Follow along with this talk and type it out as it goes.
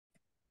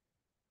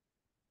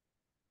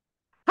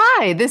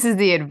Hi, this is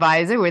the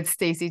advisor with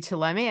Stacey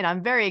Chillemi, and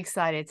I'm very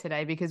excited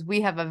today because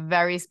we have a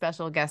very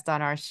special guest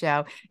on our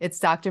show. It's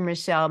Dr.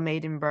 Michelle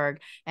Maidenberg,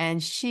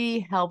 and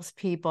she helps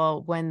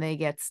people when they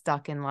get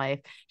stuck in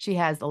life. She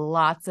has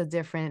lots of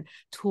different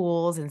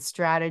tools and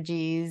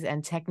strategies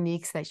and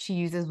techniques that she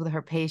uses with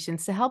her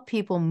patients to help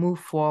people move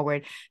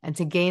forward and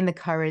to gain the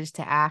courage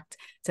to act,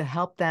 to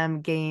help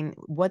them gain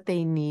what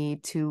they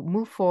need to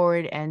move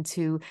forward and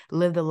to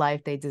live the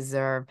life they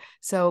deserve.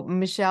 So,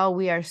 Michelle,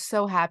 we are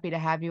so happy to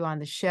have you on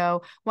the show.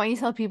 Why don't you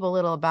tell people a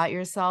little about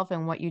yourself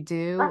and what you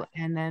do, Sure.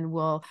 and then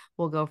we'll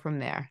go from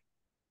there.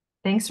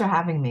 Thanks for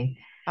having me.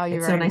 Oh, you're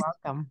It's so very nice.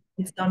 welcome.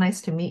 It's so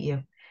nice to meet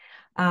you.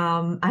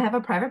 I have a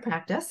private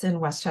practice in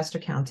Westchester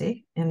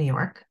County in New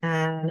York,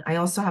 and I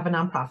also have a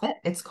nonprofit.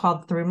 It's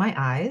called Through My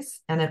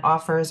Eyes, and it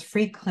offers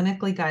free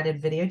clinically guided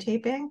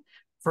videotaping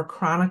for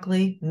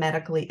chronically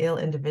medically ill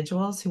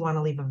individuals who want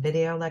to leave a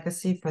video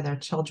legacy for their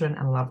children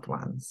and loved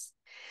ones.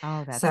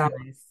 Oh, that's So,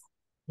 nice.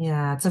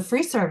 yeah, it's a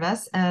free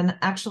service, and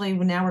actually,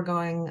 now we're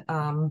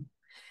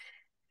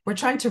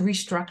trying to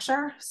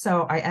restructure.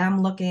 So I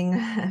am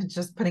looking,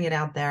 just putting it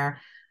out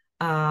there.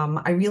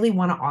 I really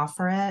want to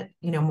offer it,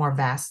 more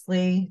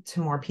vastly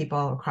to more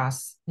people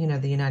across, the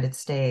United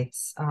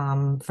States.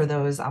 For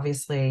those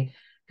obviously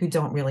who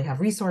don't really have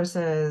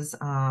resources,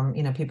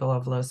 people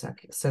of low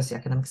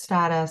socioeconomic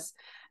status.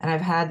 And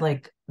I've had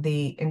like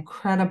the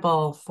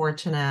incredible,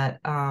 fortunate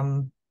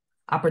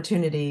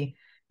opportunity,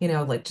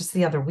 like just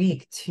the other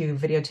week to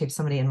videotape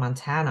somebody in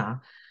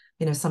Montana,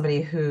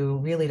 somebody who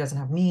really doesn't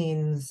have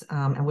means,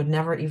 and would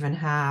never even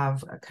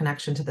have a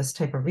connection to this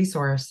type of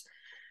resource.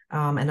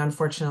 And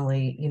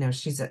unfortunately,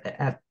 she's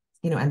at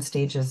end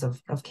stages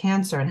of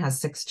cancer and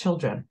has 6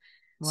 children.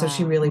 So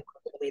she Wow. really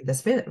wanted to leave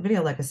this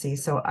video legacy.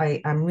 So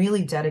I'm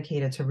really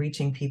dedicated to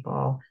reaching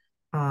people,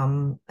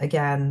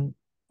 again,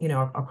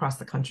 across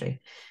the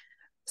country.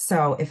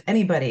 So if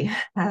anybody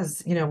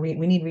has, we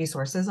need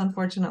resources,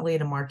 unfortunately,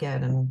 to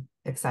market and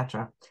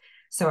etc.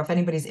 So if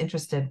anybody's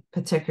interested,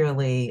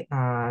 particularly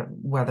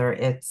whether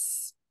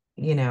it's,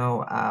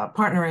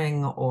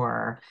 partnering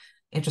or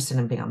interested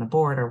in being on the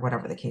board or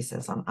whatever the case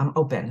is, I'm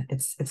open.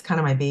 It's kind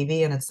of my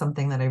baby, and it's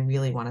something that I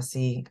really want to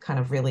see kind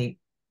of really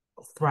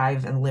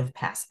thrive and live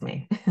past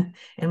me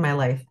in my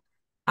life.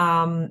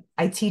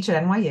 I teach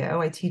at NYU.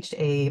 I teach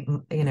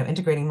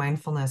integrating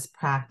mindfulness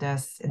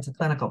practice into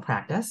clinical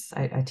practice.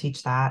 I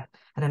teach that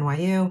at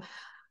NYU.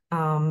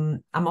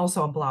 I'm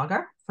also a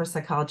blogger for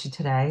Psychology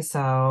Today.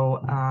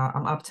 So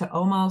I'm up to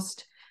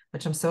almost,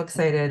 which I'm so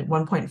excited,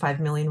 1.5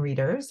 million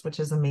readers, which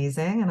is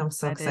amazing. And I'm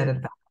so That is. excited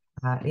about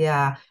that.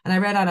 Yeah. And I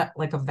read on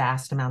like a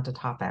vast amount of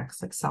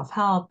topics like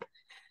self-help,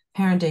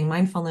 parenting,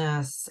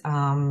 mindfulness,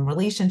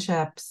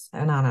 relationships,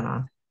 and on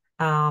and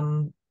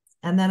on.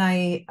 And then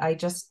I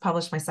just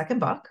published my second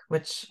book,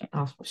 which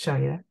I'll show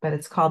you, but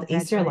it's called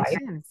Ace Your Life.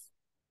 Congratulations.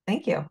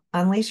 Thank you.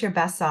 Unleash your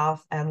best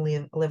self and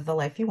live the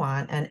life you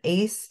want. And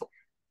ACE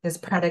is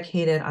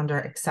predicated under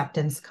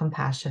acceptance,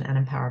 compassion,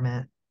 and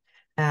empowerment.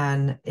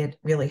 And it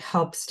really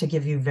helps to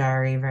give you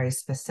very, very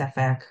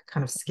specific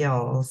kind of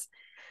skills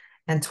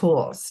and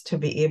tools to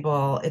be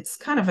able, it's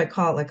kind of, I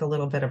call it like a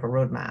little bit of a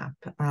roadmap.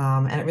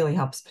 And it really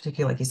helps,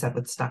 particularly like you said,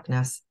 with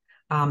stuckness.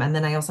 And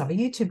then I also have a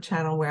YouTube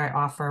channel where I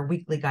offer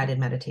weekly guided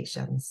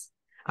meditations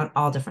on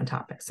all different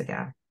topics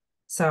again.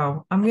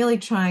 So I'm really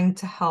trying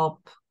to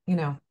help,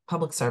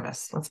 public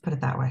service. Let's put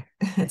it that way.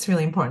 It's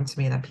really important to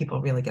me that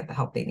people really get the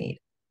help they need.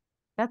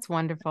 That's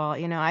wonderful.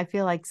 I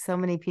feel like so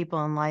many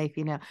people in life,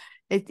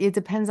 it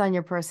depends on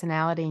your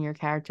personality and your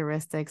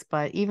characteristics,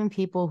 but even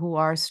people who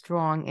are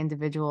strong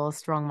individuals,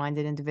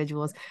 strong-minded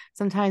individuals,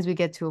 sometimes we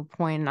get to a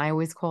point, and I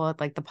always call it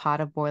like the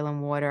pot of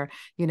boiling water.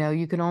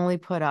 You can only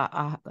put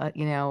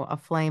a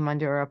flame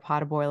under a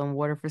pot of boiling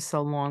water for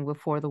so long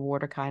before the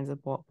water kind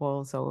of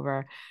boils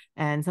over.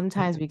 And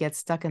sometimes we get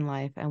stuck in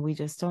life and we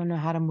just don't know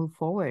how to move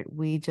forward.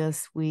 We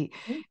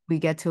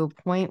get to a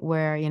point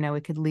where,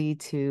 it could lead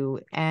to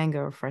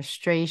anger,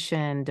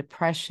 frustration,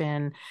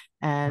 depression,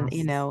 and,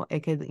 Yes.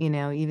 it could,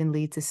 even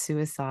lead to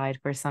suicide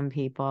for some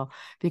people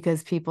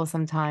because people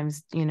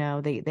sometimes,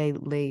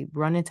 they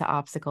run into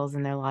obstacles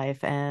in their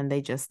life and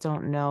they just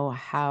don't know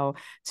how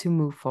to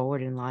move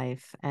forward in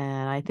life.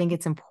 And I think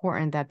it's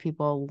important that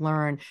people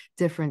learn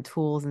different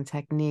tools and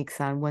techniques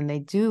on when they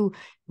do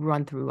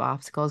run through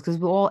obstacles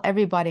because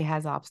everybody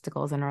has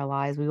obstacles in our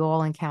lives. We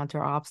all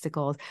encounter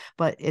obstacles,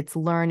 but it's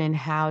learning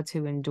how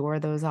to endure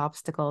those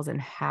obstacles and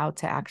how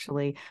to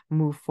actually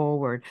move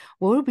forward.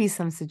 What would be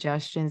some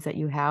suggestions that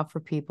you have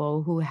for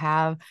people who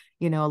have,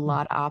 a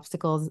lot of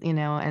obstacles,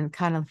 and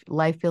kind of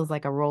life feels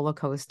like a roller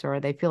coaster, or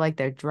they feel like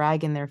they're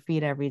dragging their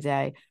feet every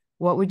day?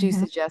 What would you Mhm.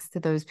 suggest to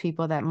those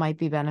people that might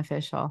be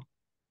beneficial?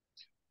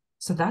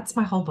 So that's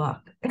my whole book.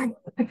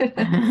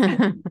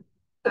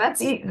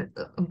 That's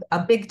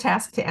a big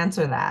task to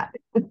answer that,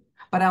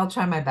 but I'll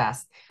try my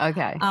best.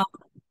 Okay. Um,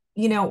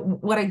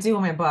 what I do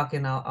in my book,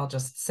 and I'll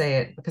just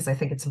say it because I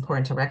think it's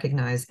important to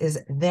recognize,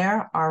 is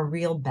there are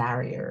real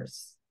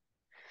barriers.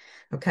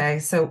 Okay.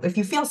 So if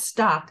you feel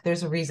stuck,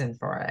 there's a reason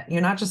for it.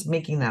 You're not just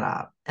making that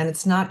up, and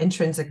it's not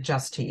intrinsic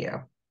just to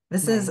you.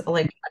 This Right. is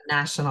like a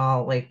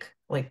national like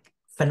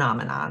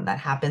phenomenon that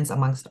happens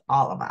amongst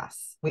all of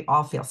us. We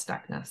all feel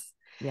stuckness,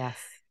 Yes.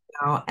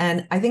 you know?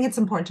 And I think it's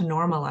important to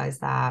normalize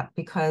that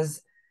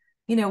because,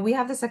 you know, we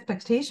have this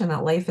expectation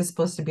that life is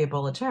supposed to be a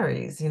bowl of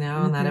cherries, you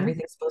know, and that Mm-hmm.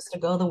 everything's supposed to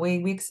go the way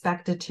we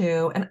expect it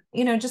to. And,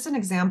 you know, just an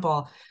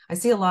example, I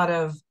see a lot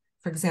of,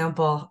 for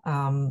example,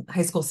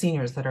 high school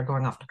seniors that are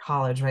going off to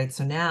college, right?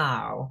 So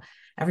now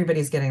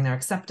everybody's getting their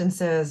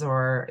acceptances,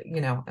 or,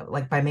 you know,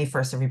 like by May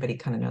 1st, everybody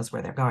kind of knows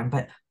where they're going.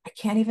 But I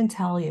can't even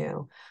tell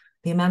you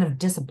the amount of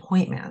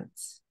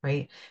disappointments,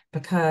 right?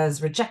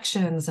 Because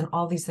rejections and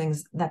all these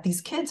things that these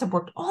kids have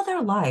worked all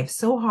their lives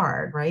so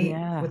hard, right?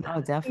 Yeah. With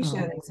Oh, definitely.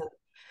 applications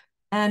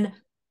and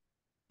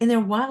in their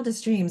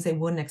wildest dreams, they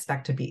wouldn't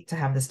expect to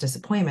have this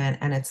disappointment.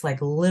 And it's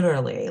like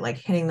literally like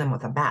hitting them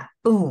with a bat,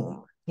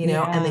 boom, you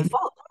know, and they Yeah.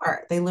 fall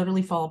apart. They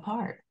literally fall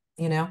apart,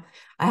 you know.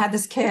 I had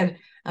this kid,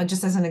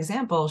 just as an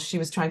example, she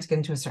was trying to get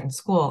into a certain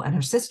school, and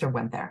her sister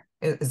went there,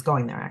 is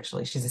going there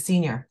actually. She's a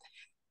senior.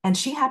 And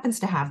she happens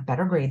to have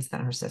better grades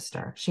than her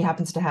sister. She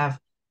happens to have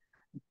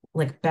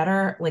like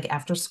better, like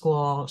after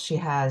school, she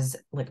has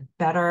like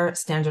better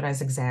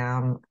standardized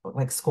exam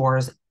like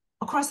scores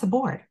across the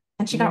board.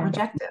 And she got Yeah.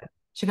 rejected.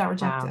 She got Wow.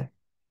 rejected.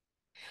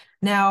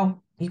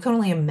 Now, you can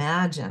only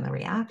imagine the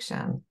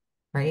reaction,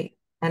 right?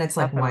 And it's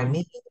like, why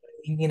Definitely.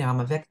 me? You know, I'm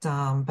a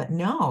victim. But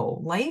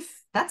no,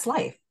 life, that's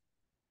life.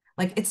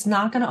 Like, it's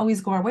not going to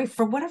always go our way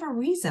for whatever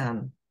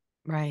reason.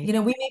 Right. You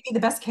know, we may be the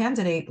best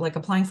candidate, like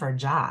applying for a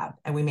job,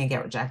 and we may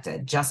get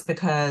rejected just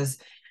because,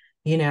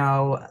 you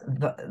know,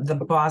 the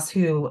boss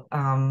who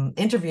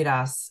interviewed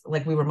us,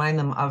 like we remind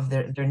them of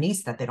their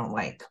niece that they don't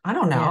like. I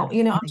don't Yeah. know.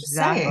 You know, I'm just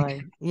saying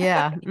Exactly.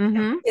 Yeah.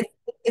 Mm-hmm. it,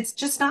 it's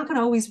just not going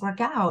to always work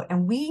out.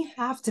 And we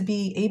have to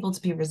be able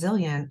to be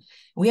resilient.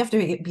 We have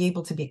to be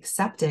able to be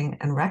accepting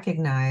and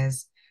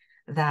recognize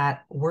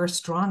that we're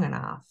strong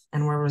enough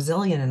and we're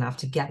resilient enough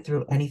to get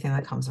through anything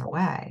that comes our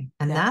way.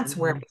 And that's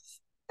where Definitely.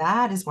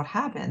 that is what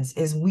happens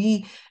is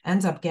we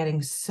end up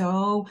getting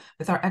so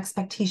with our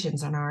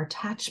expectations and our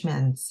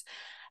attachments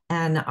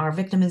and our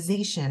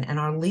victimization and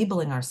our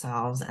labeling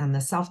ourselves and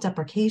the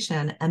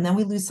self-deprecation, and then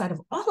we lose sight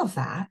of all of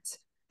that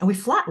and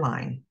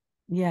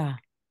Yeah.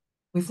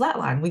 we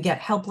flatline. We get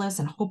helpless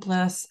and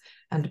hopeless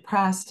and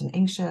depressed and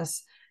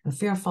anxious and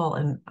fearful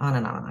and on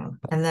and on and on.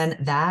 And then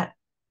that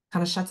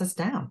kind of shuts us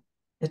down.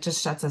 It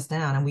just shuts us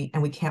down,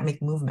 and we can't make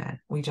movement.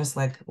 We just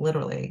like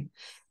literally.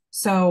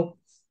 So,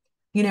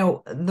 you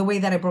know, the way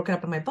that I broke it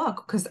up in my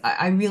book, because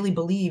I really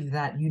believe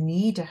that you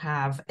need to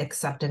have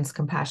acceptance,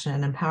 compassion,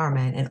 and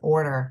empowerment in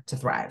order to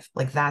thrive.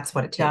 Like that's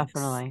what it takes.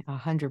 Definitely.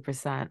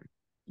 100%.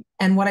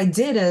 And what I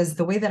did is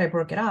the way that I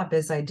broke it up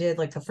is I did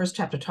like the first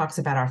chapter talks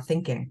about our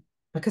thinking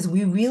because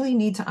we really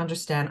need to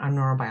understand our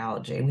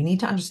neurobiology. We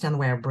need to understand the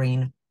way our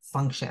brain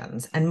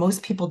functions. And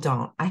most people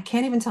don't. I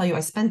can't even tell you,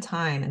 I spend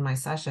time in my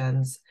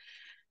sessions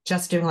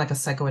just doing like a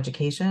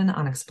psychoeducation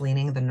on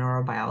explaining the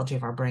neurobiology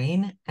of our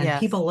brain. And Yes.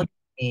 people look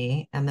at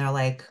me and they're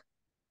like,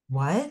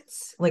 what?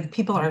 Like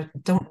people Mhm. are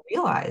don't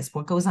realize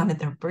what goes on in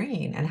their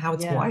brain and how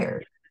it's Yeah.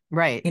 wired,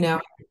 Right. you know?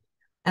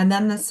 And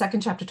then the second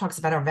chapter talks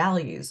about our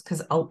values,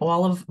 because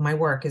all of my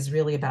work is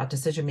really about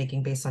decision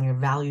making based on your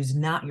values,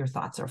 not your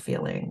thoughts or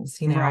feelings,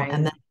 you know. Right.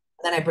 And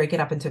then I break it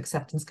up into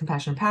acceptance,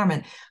 compassion,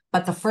 empowerment.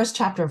 But the first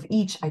chapter of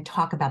each, I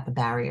talk about the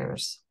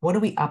barriers. What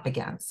are we up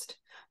against?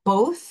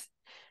 Both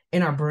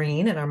in our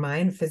brain and our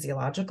mind,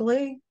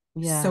 physiologically,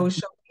 Yeah.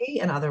 socially,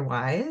 and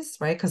otherwise,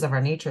 right? Because of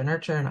our nature,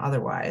 nurture, and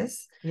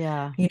otherwise,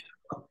 Yeah. you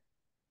know,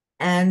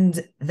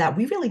 and that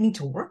we really need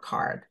to work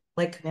hard.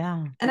 Like,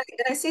 Yeah. and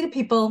I say to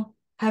people,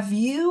 have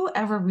you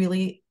ever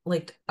really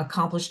like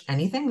accomplished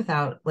anything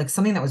without like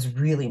something that was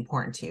really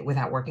important to you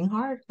without working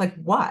hard? Like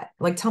what?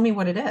 Like tell me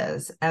what it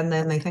is. And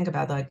then they think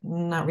about it, like,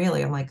 not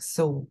really. I'm like,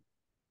 so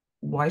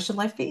why should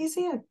life be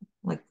easy?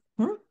 Like,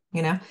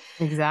 you know?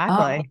 Oh,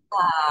 Exactly.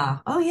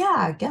 oh yeah,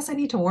 I guess I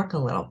need to work a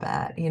little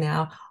bit, you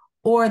know?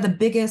 Or the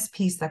biggest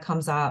piece that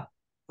comes up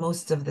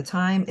most of the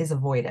time is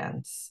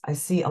avoidance. I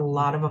see a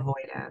lot of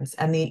avoidance,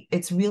 and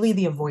it's really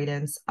the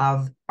avoidance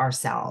of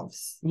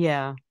ourselves.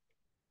 Yeah.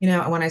 You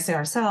know, and when I say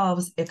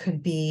ourselves, it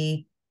could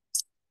be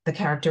the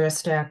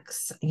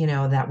characteristics, you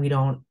know, that we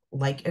don't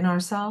like in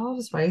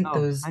ourselves, right? Oh,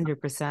 Those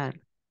 100%.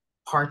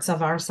 parts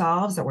of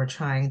ourselves that we're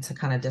trying to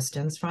kind of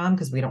distance from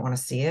because we don't want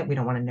to see it, we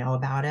don't want to know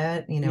about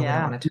it, you know, we don't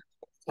Yeah. want to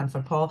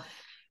 10-foot pole.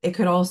 It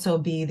could also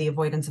be the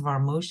avoidance of our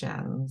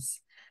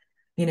emotions,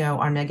 you know,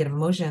 our negative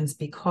emotions,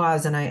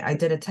 because, and I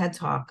did a TED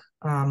talk,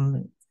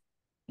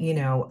 you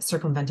know,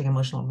 circumventing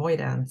emotional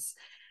avoidance.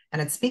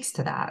 And it speaks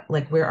to that.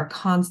 Like we are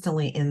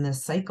constantly in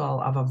this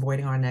cycle of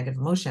avoiding our negative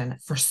emotion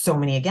for so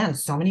many, again,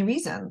 so many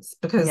reasons.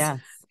 Because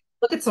Yes.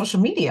 look at social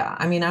media.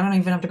 I mean, I don't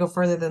even have to go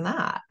further than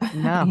that,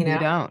 No, you you know?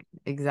 don't.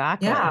 Yeah.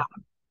 Exactly.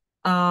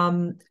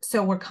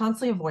 So we're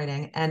constantly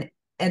avoiding, and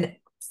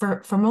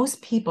for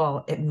most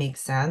people it makes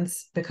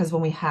sense because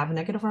when we have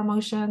negative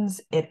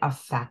emotions, it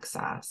affects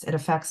us. It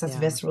affects us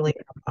Yeah. viscerally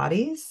in our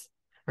bodies,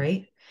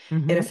 right? It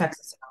Mm-hmm. affects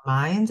us in our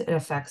mind. It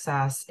affects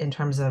us in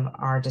terms of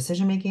our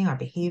decision making, our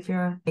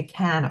behavior. It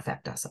can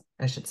affect us,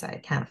 I should say.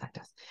 It can affect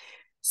us.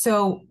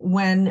 So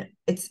when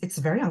it's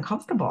very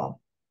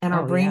uncomfortable, and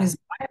our Oh, brain yeah. is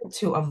wired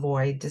to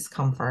avoid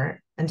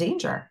discomfort and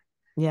danger.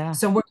 Yeah.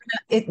 So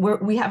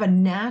we have a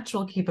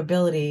natural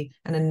capability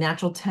and a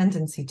natural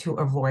tendency to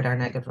avoid our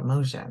negative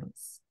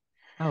emotions.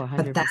 Oh,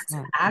 But that's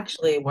 100%.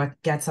 actually what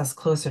gets us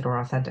closer to our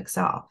authentic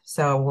self.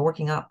 So we're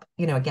working up,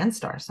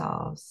 against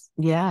ourselves.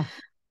 Yeah.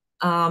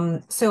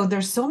 So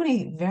there's so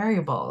many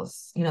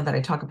variables, that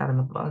I talk about in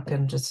the book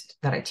and just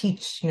that I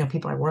teach,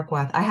 people I work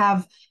with.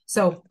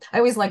 So I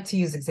always like to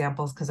use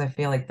examples because I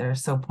feel like they're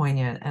so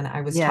poignant. And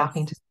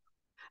Yes.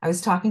 I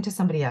was talking to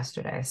somebody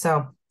yesterday.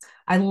 So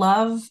I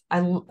love,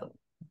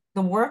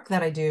 the work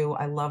that I do,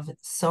 I love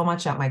so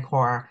much at my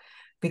core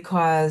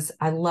because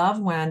I love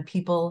when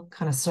people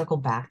kind of circle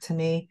back to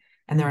me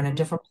and they're in a Hmm.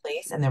 different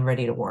place and they're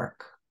ready to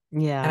work.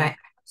 And Yeah. I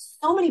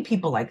so many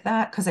people like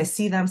that because I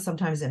see them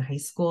sometimes in high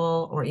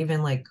school or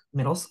even like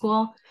middle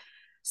school.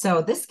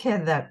 So this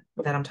kid that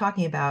I'm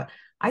talking about,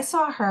 I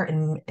saw her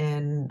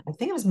in I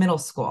think it was middle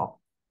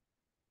school,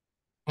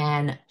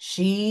 and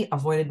she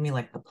avoided me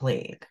like the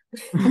plague.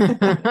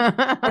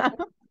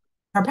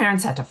 Her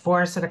parents had to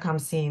force her to come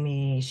see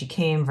me. She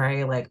came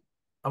very like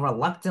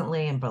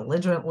reluctantly and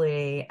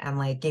belligerently and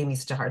like gave me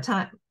such a hard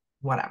time,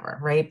 whatever,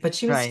 right? But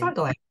she was Right.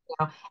 struggling,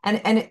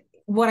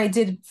 what I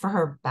did for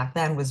her back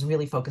then was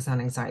really focus on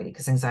anxiety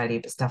because anxiety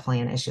was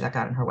definitely an issue that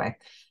got in her way.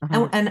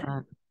 And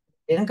 100%.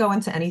 didn't go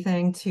into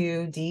anything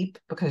too deep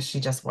because she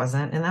just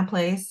wasn't in that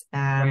place.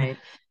 And Right.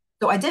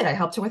 so I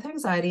helped her with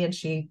anxiety and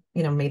she,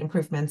 made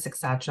improvements,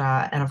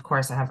 etc. And of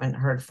course, I haven't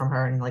heard from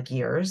her in like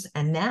years.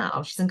 And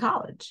now she's in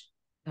college.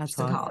 That's She's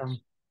in college. awesome.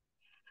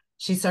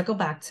 She circled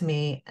back to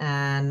me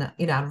and,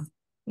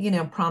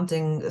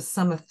 prompting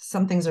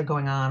some things are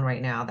going on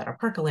right now that are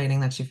percolating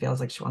that she feels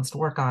like she wants to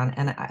work on.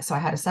 And so I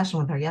had a session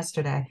with her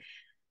yesterday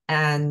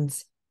and,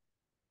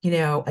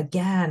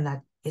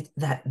 again,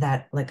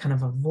 that like kind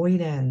of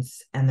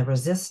avoidance and the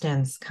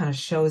resistance kind of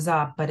shows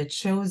up, but it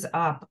shows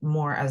up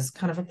more as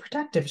kind of a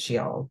protective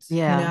shield.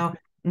 Yeah.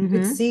 You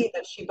could Hmm. see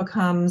that she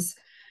becomes,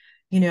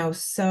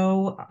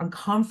 so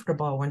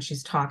uncomfortable when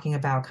she's talking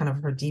about kind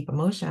of her deep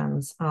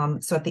emotions.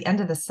 So at the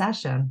end of the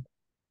session,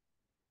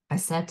 I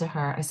said to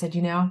her, I said,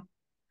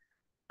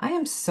 I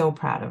am so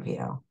proud of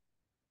you.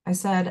 I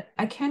said,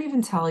 I can't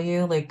even tell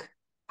you like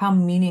how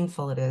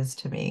meaningful it is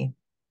to me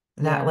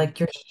that Yeah. like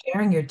you're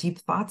sharing your deep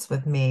thoughts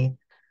with me.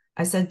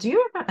 I said, do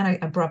you remember? And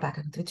I brought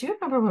back, do you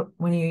remember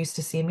when you used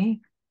to see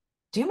me?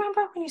 Do you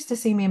remember when you used to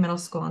see me in middle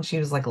school? And she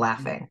was like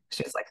laughing.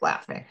 She was like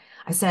laughing.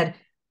 I said,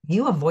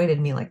 you avoided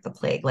me like the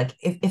plague. Like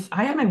if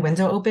I had my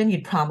window open,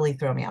 you'd probably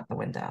throw me out the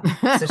window.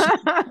 So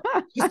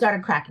she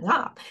started cracking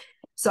up.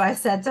 So I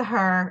said to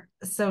her,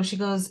 so she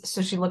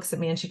looks at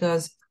me and she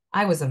goes,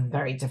 I was a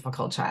very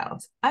difficult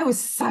child. I was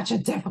such a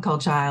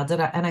difficult child.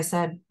 And I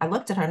said, I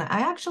looked at her and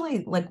I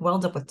actually like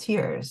welled up with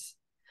tears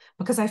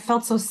because I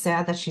felt so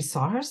sad that she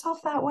saw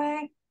herself that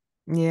way.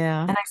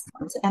 Yeah.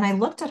 And I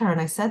looked at her and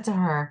I said to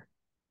her,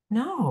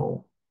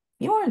 no,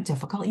 you weren't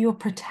difficult. You were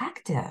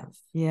protective.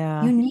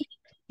 Yeah. You need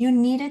you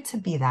needed to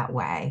be that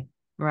way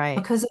Right.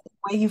 because of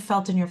the way you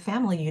felt in your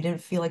family. You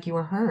didn't feel like you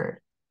were heard.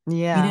 You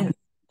Yeah. didn't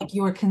feel like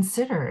you were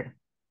considered.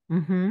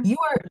 Hmm. You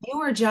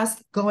were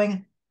just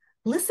going,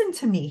 listen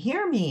to me,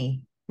 hear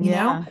me,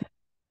 Yeah.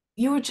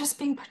 you were just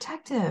being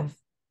protective.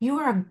 You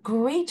were a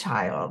great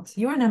child.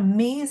 You were an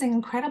amazing,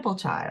 incredible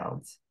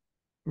child.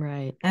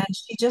 Right. And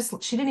she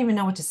didn't even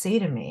know what to say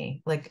to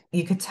me. Like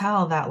you could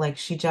tell that like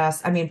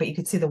I mean, but you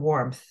could see the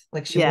warmth,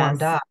 like she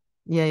warmed Yes. up.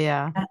 Yeah.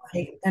 Yeah.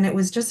 And it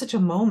was just such a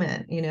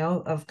moment,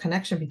 of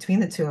connection between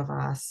the two of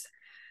us,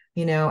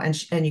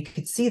 and you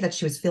could see that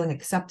she was feeling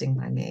accepting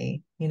by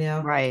me.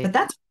 Right. But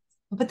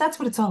that's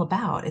what it's all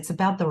about. It's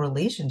about the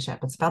relationship.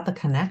 It's about the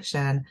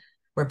connection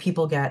where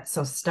people get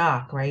so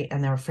stuck, right?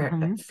 And they're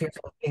Hmm.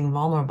 fearful of being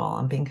vulnerable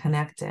and being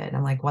connected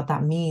and like what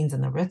that means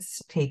and the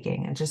risk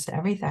taking and just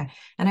everything.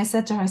 And I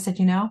said to her, I said,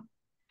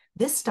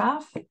 this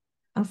stuff,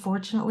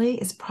 unfortunately,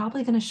 is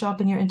probably going to show up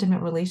in your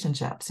intimate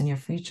relationships in your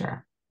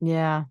future.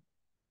 Yeah.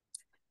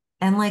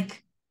 And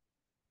like,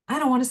 I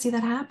don't want to see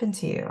that happen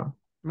to you.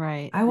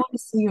 Right. I want to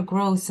see your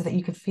growth so that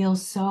you could feel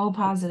so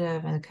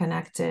positive and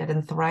connected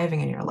and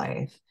thriving in your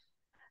life.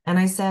 And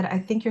I said, I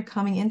think you're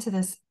coming into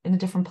this in a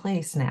different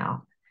place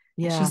now.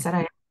 And she Yeah.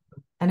 said,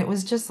 and it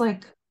was just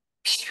like,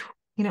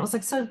 it was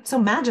like so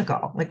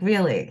magical. Like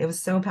really, it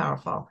was so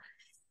powerful.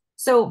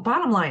 So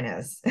bottom line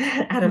is,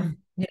 out of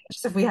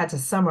just if we had to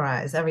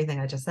summarize everything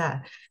I just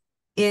said,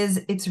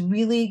 is it's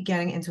really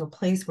getting into a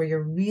place where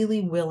you're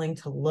really willing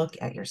to look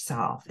at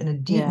yourself in a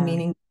deep, Yeah.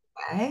 meaningful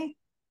way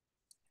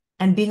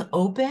and being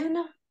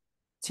open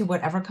to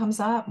whatever comes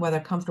up, whether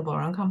comfortable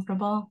or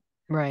uncomfortable,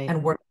 Right.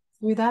 and work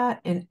through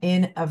that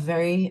in a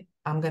very,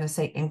 I'm going to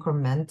say,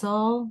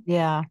 incremental,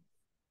 Yeah.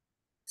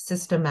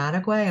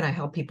 systematic way. And I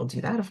help people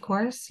do that, of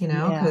course,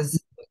 Yeah.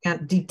 because we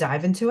can't deep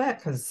dive into it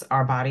because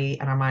our body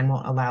and our mind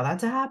won't allow that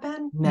to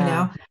happen.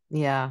 No.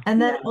 Yeah.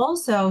 And then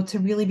also to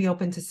really be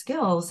open to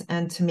skills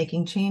and to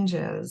making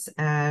changes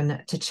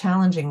and to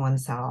challenging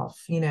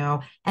oneself,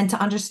 and to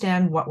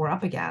understand what we're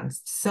up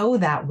against so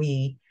that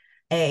we,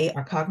 A,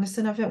 are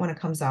cognizant of it when it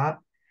comes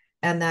up,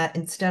 And that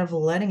instead of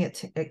letting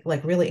it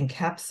like really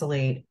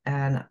encapsulate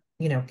and,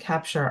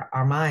 capture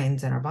our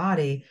minds and our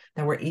body,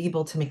 that we're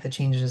able to make the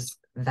changes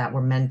that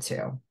we're meant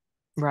to.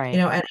 Right.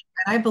 And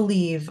I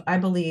believe,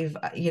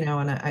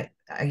 and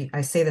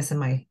I say this in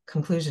my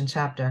conclusion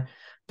chapter,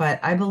 but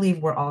I believe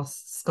we're all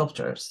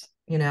sculptures,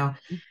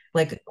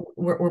 like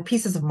we're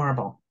pieces of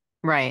marble.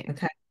 Right.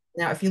 Okay.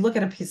 Now, if you look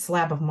at a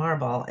slab of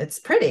marble, it's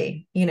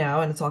pretty,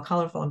 and it's all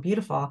colorful and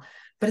beautiful,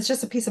 but it's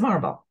just a piece of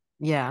marble.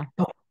 Yeah.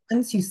 But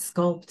once you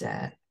sculpt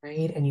it,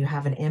 right, and you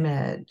have an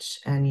image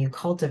and you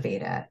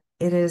cultivate it,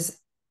 it is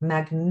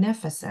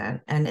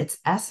magnificent and its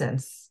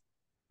essence,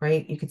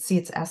 right? You could see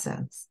its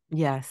essence.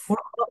 Yes.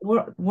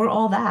 We're, we're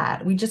all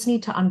that. We just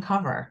need to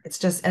uncover. It's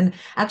just, and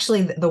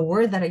actually, the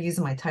word that I use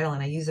in my title,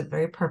 and I use it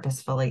very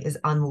purposefully, is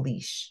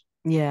unleash,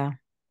 Yeah.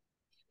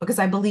 because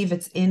I believe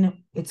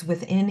it's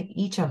within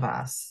each of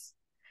us.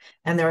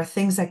 And there are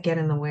things that get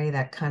in the way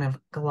that kind of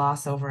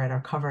gloss over it or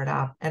cover it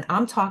up. And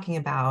I'm talking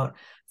about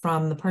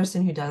from the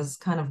person who does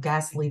kind of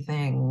ghastly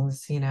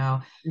things,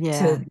 Yeah.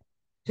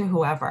 to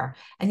whoever.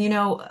 And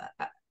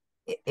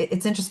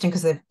it's interesting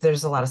because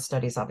there's a lot of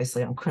studies,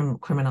 obviously, on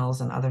criminals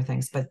and other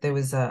things. But there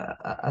was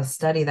a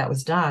study that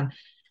was done,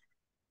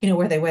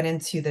 where they went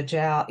into the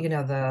jail,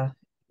 the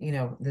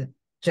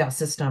jail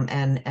system,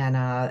 and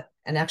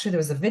actually there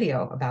was a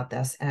video about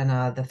this,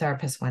 and the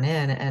therapist went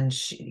in, and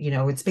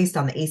it's based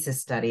on the ACEs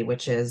study,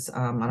 which is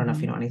I don't know if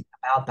you Mhm. know anything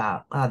about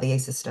that, the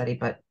ACEs study,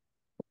 but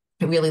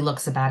it really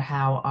looks about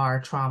how our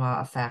trauma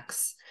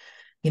affects,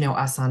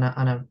 us on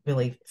a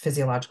really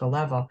physiological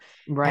level.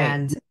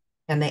 Right.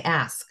 And they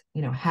ask,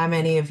 how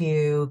many of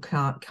you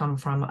come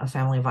from a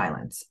family of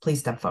violence? Please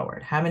step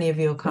forward. How many of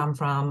you come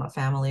from a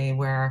family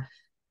where,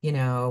 you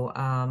know,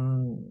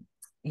 um,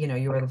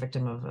 you were the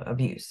victim of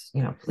abuse?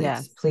 Please,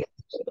 Yes. please,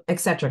 et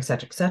cetera, et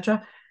cetera, et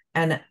cetera.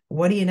 And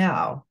what do you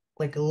know?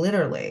 Like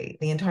literally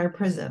the entire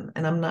prison,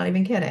 and I'm not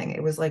even kidding.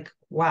 It was like,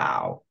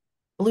 wow,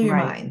 blew your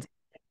Right. mind.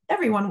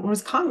 Everyone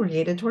was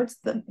congregated towards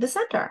the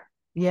center.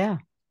 Yeah.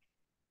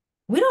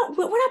 We're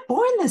not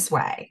born this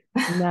way.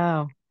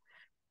 No.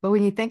 But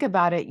when you think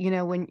about it,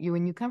 when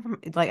you come from,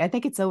 like, I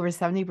think it's over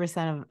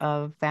 70%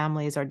 of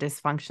families are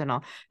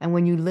dysfunctional. And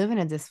when you live in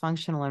a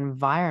dysfunctional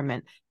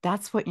environment,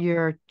 that's what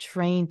you're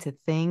trained to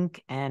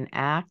think and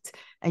act.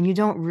 And you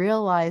don't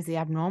realize the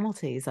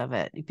abnormalities of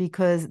it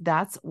because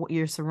that's what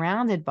you're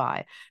surrounded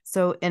by.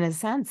 So in a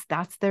sense,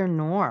 that's their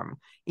norm,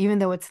 even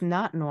though it's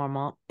not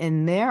normal.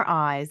 In their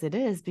eyes, it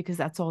is because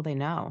that's all they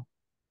know.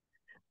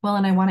 Well,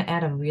 and I want to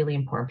add a really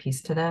important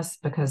piece to this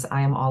because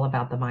I am all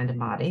about the mind and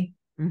body.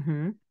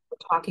 Mm-hmm.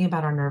 We're talking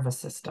about our nervous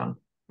system.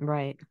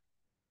 Right.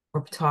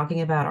 We're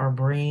talking about our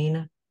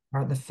brain,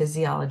 or the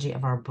physiology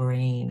of our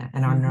brain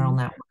and our neural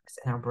Mm-hmm. networks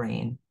in our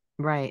brain.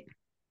 Right.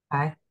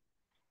 Okay.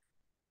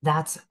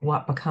 That's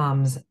what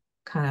becomes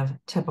kind of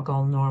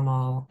typical,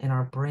 normal in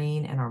our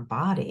brain and our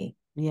body.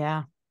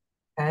 Yeah.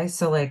 Okay.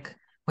 So, like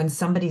when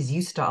somebody's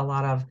used to a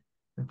lot of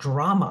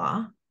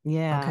drama,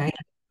 Yeah. okay,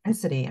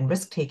 intensity and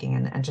risk taking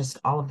and just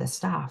all of this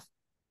stuff,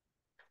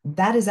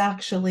 that is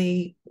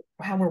actually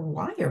how we're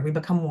wired. We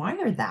become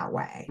wired that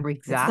way.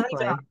 It's not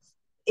even,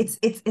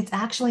 Exactly. it's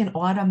actually an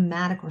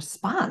automatic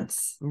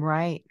response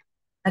Right.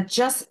 that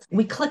just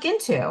we click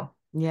into.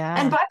 And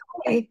Yeah. by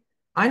the way,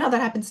 I know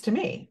that happens to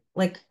me.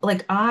 Like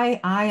I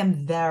am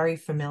very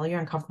familiar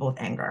and comfortable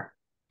with anger.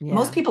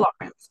 Most Yeah. people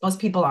aren't. Most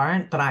people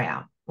aren't, but I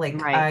am. Like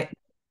Right.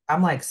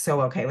 I'm like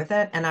so okay with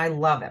it, and I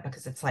love it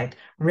because it's like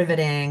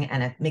riveting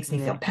and it makes me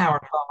feel Yeah.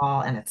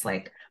 powerful and it's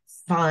like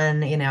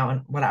fun,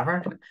 and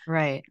whatever.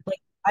 Right. Like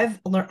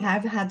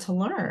I've had to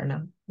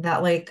learn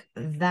that like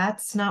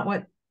that's not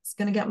what's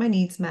going to get my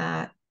needs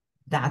met.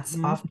 That's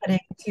Hmm. off-putting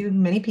to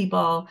many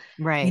people,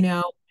 you Right.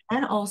 know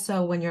and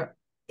also when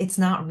it's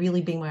not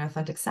really being my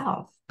authentic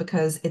self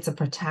because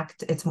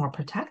it's more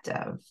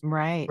protective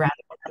Right. rather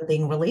than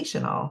being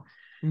relational.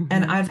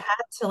 And Hmm. I've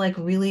had to like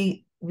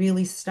really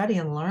really study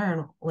and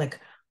learn, like,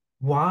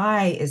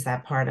 why is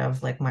that part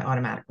of like my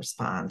automatic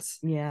response?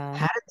 Yeah.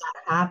 How did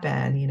that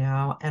happen,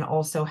 and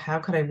also how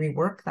could I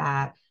rework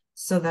that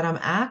so that I'm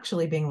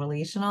actually being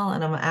relational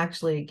and I'm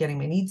actually getting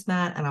my needs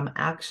met and I'm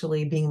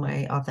actually being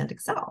my authentic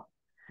self.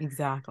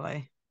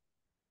 Exactly.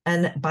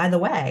 And by the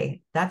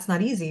way, that's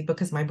not easy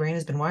because my brain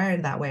has been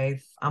wired that way.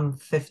 I'm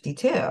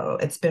 52.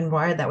 It's been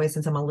wired that way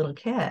since I'm a little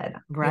kid.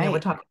 We're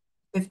Right. talking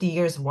 50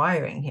 years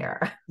wiring here.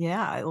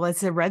 Yeah. Well,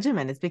 it's a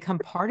regimen. It's become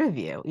part of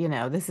you.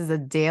 This is a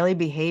daily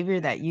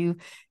behavior that you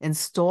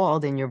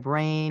installed in your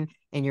brain,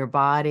 in your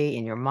body,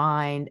 in your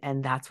mind,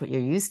 and that's what you're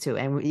used to.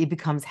 And it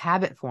becomes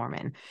habit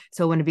forming.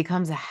 So when it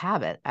becomes a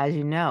habit, as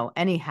you know,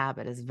 any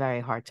habit is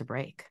very hard to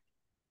break.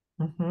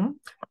 Mhm.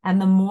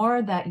 And the more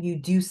that you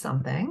do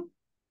something,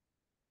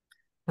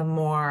 the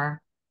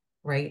more,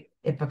 right,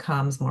 it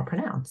becomes more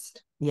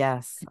pronounced.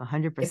 Yes, If you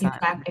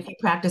 100%. if you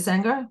practice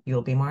anger,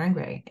 you'll be more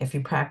angry. If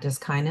you practice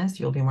kindness,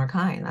 you'll be more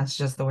kind. That's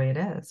just the way it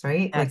is,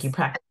 right? Like you Yes.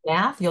 practice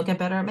math, you'll get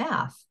better at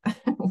math.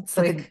 It's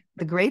But the like,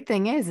 the great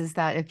thing is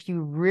that if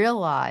you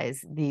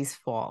realize these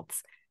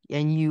faults,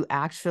 and you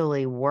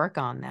actually work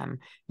on them,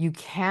 you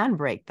can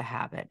break the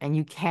habit and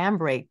you can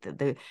break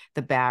the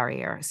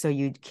barrier. So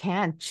you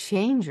can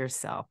change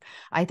yourself.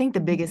 I think the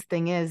Mhm. biggest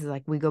thing is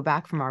like we go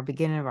back from our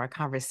beginning of our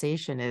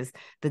conversation is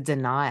the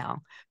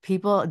denial.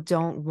 People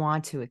don't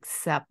want to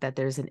accept that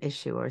there's an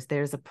issue or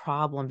there's a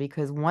problem,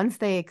 because once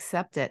they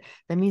accept it,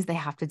 that means they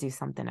have to do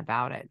something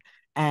about it.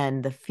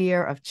 And the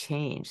fear of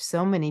change.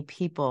 So many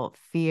people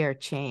fear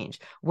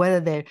change,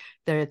 whether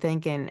they're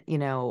thinking,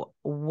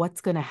 what's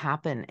going to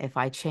happen if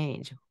I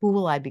change? Who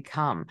will I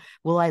become?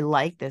 Will I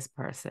like this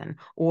person?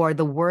 Or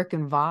the work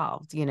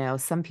involved?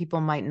 Some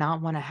people might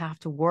not want to have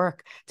to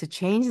work to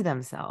change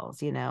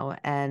themselves,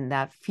 and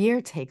that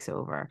fear takes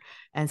over.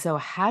 And so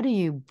how do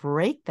you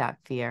break that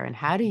fear, and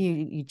how do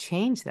you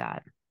change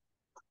that?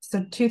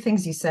 So two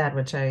things you said,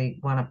 which I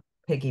want to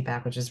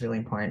piggyback, which is really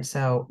important.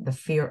 So the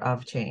fear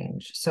of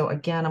change. So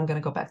again, I'm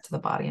going to go back to the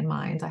body and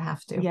mind. I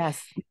have to.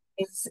 Yes.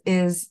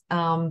 Is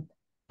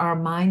our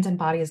mind and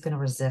body is going to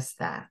resist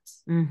that.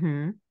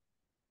 Mm-hmm.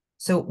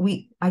 So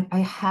I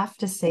have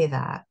to say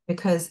that,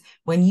 because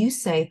when you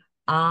say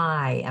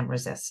I am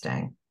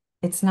resisting,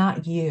 it's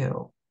not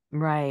you.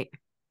 Right.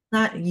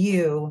 Not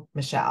you,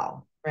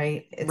 Michelle,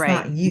 right? It's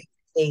Right. not you,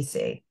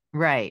 Stacey.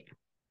 Right.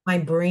 My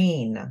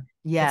brain. It's my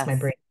Yes.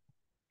 brain.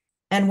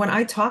 And when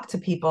I talk to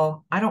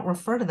people, I don't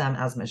refer to them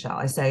as Michelle.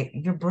 I say,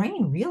 your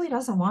brain really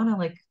doesn't want to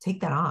like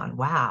take that on.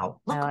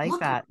 Wow. I like Look,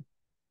 that.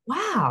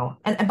 wow.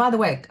 And by the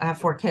way, I have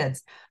 4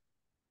 kids.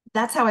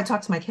 That's how I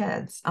talk to my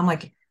kids. I'm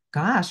like,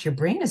 gosh, your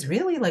brain is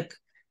really like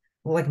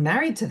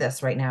married to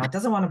this right now. It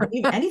doesn't want to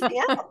believe anything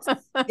else.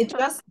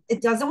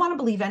 It doesn't want to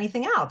believe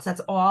anything else.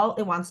 That's all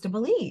it wants to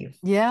believe.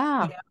 You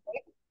Yeah. know,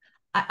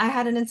 I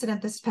had an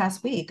incident this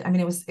past week. I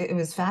mean, it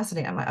was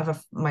fascinating.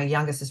 My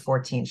youngest is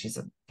 14. She's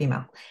a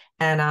female,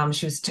 and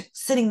she was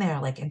sitting there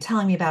like and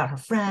telling me about her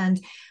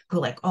friend who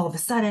like all of a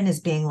sudden is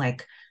being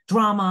like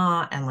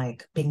drama and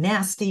like being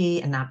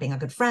nasty and not being a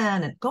good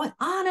friend and going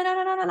on and on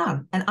and on and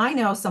on. And I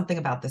know something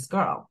about this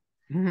girl,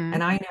 Mm-hmm.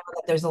 and I know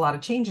that there's a lot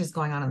of changes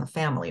going on in the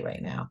family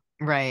right now.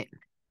 Right.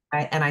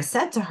 And I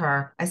said to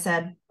her, I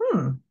said,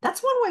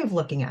 that's one way of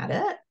looking at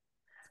it.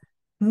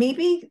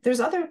 Maybe there's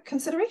other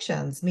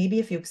considerations. Maybe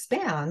if you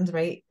expand,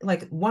 right?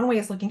 Like one way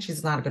is looking,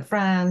 she's not a good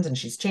friend and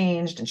she's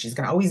changed and she's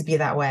going to always be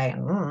that way.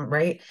 And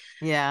right.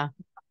 Yeah.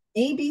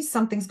 Maybe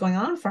something's going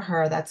on for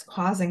her that's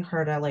causing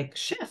her to like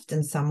shift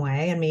in some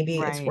way. And maybe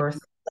it's Right. worth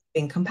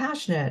being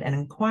compassionate and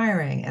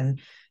inquiring and,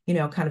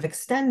 kind of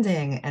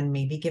extending and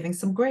maybe giving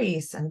some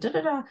grace and da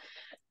da da.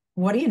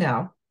 What do you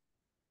know?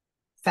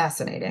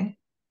 Fascinating.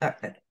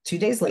 2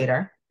 days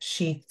later,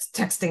 she's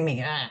texting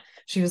me.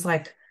 She was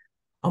like,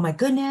 oh my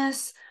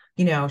goodness,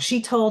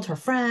 she told her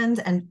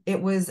friend, and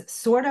it was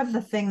sort of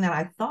the thing that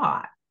I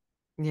thought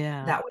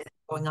Yeah. that was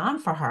going on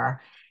for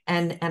her.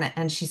 And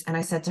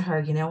I said to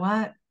her, you know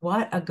what?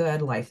 What a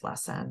good life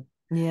lesson.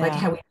 Like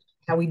Yeah.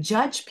 how we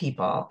judge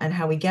people and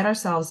how we get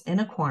ourselves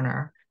in a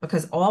corner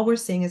because all we're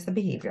seeing is the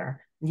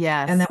behavior.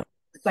 And then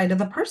Yes. side of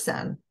the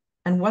person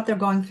and what they're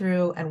going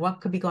through and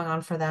what could be going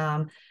on for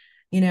them,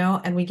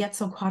 and we get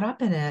so caught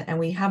up in it and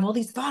we have all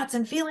these thoughts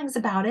and feelings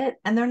about it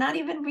and they're not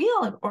even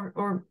real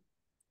or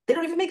they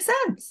don't even make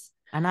sense.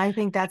 And I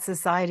think that's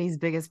society's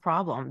biggest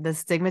problem, the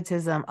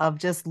stigmatism of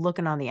just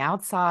looking on the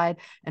outside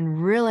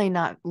and really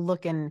not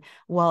looking,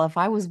 well, if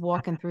I was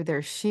walking through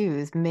their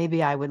shoes,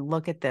 maybe I would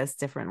look at this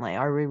differently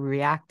or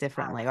react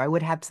differently, or I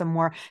would have some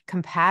more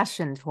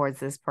compassion towards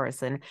this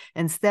person.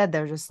 Instead,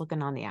 they're just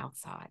looking on the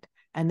outside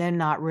and they're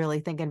not really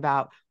thinking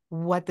about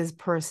what this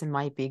person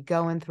might be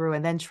going through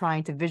and then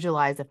trying to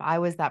visualize, if I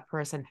was that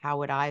person, how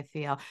would I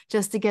feel?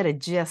 Just to get a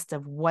gist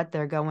of what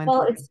they're going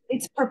Well, through.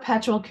 it's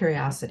perpetual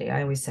curiosity.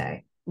 I always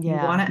say you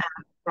want Yeah. to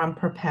act from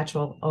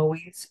perpetual,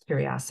 always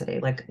curiosity.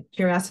 Like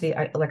curiosity,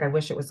 I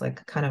wish it was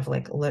like kind of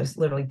like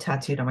literally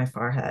tattooed on my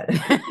forehead.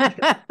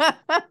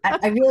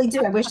 I really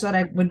do. I wish that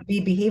I would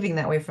be behaving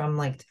that way from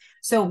like.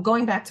 So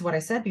going back to what I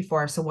said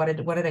before. So what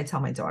did I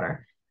tell my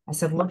daughter? I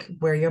said, look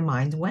where your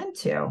mind went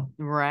to.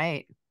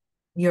 Right.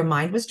 Your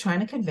mind was trying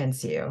to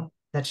convince you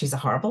that she's a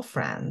horrible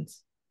friend,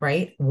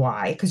 right?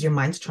 Why? Because your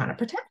mind's trying to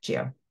protect you.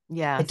 It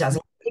Yes. doesn't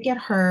want you to get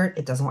hurt.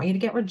 It doesn't want you to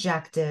get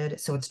rejected.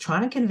 So it's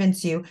trying to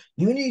convince you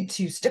you need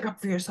to stick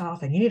up for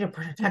yourself and you need to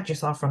protect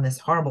yourself from this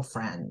horrible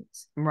friend.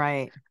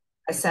 Right.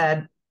 I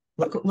said,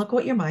 look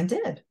what your mind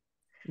did.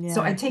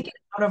 So I Yeah. take it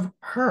out of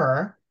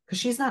her because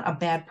she's not a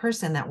bad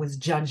person that was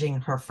judging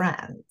her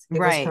friend. It was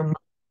Right. her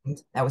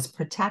mind that was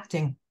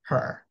protecting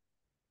her.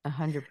 A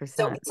hundred So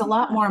percent. it's a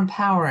lot more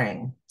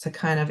empowering to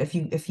kind of if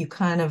you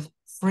kind of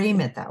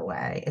frame it that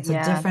way, it's a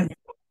Yes. different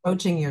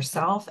approaching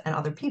yourself and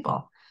other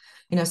people.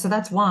 So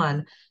that's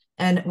one.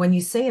 And when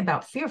you say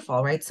about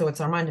fearful, right? So it's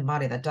our mind and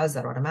body that does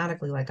that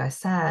automatically, like I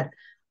said.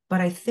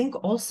 But I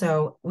think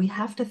also we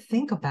have to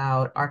think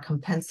about our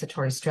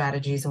compensatory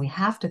strategies and we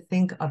have to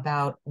think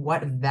about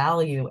what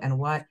value and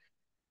what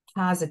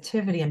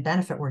positivity and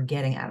benefit we're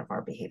getting out of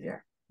our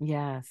behavior.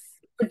 Yes.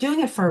 We're doing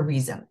it for a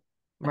reason.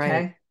 Right.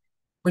 Okay.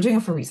 We're doing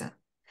it for a reason.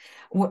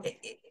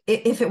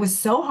 If it was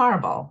so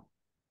horrible,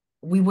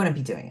 we wouldn't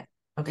be doing it.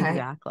 Okay.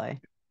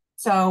 Exactly.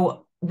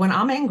 So when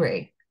I'm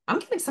angry, I'm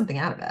getting something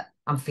out of it.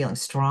 I'm feeling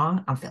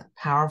strong. I'm feeling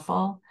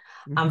powerful.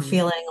 I'm Mm-hmm.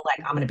 feeling like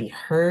I'm going to be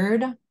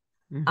heard. I'm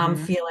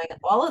Mm-hmm. feeling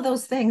all of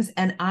those things.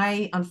 And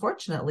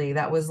unfortunately,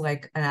 that was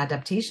like an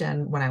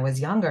adaptation when I was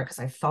younger because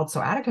I felt so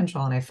out of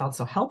control and I felt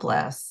so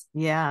helpless.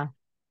 Yeah.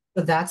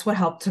 So that's what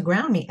helped to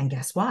ground me. And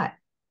guess what?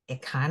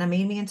 It kind of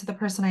made me into the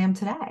person I am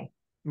today.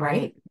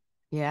 Right. Right.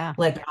 Yeah.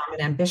 Like I'm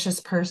an ambitious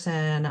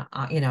person.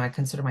 I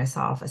consider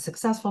myself a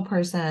successful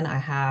person.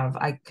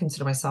 I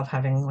consider myself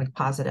having like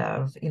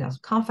positive,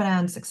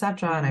 confidence,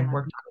 etc. And I've Yeah.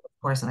 worked on it,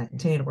 of course, and I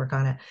continue to work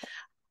on it.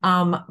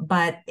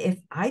 But if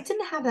I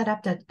didn't have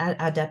that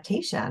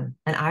adaptation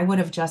and I would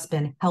have just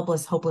been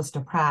helpless, hopeless,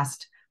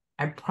 depressed,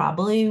 I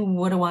probably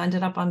would have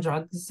ended up on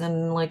drugs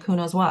and like who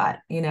knows what.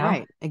 Right.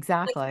 Like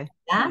Exactly.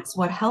 that's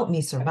what helped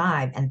me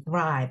survive and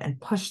thrive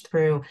and push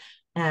through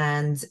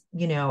and,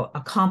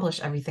 accomplish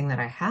everything that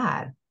I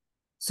had.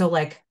 So,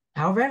 like,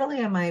 how readily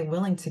am I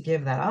willing to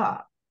give that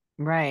up?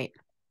 Right.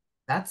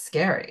 That's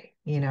scary.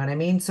 You know what I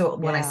mean? So,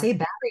 when I Yeah. say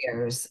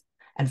barriers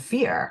and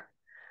fear,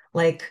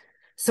 like,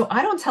 so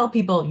I don't tell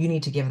people you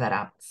need to give that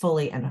up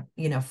fully and,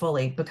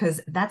 fully because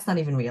that's not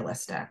even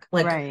realistic.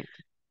 Like, Right.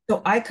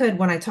 so I could,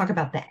 when I talk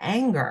about the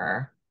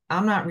anger,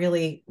 I'm not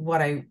really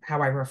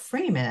how I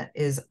reframe it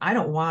is I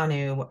don't want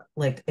to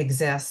like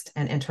exist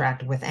and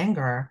interact with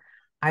anger.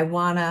 I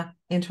want to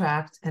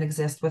interact and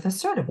exist with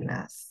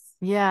assertiveness.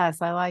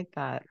 Yes, I like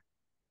that.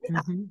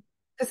 Mm-hmm.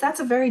 Because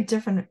that's a very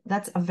different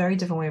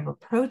way of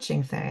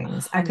approaching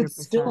things.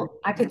 100%.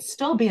 I could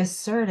still be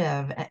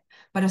assertive,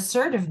 but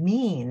assertive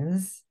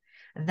means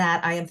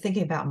that I am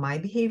thinking about my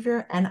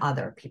behavior and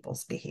other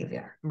people's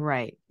behavior.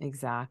 Right. When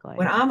Exactly.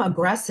 I'm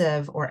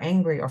aggressive or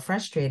angry or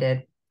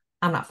frustrated,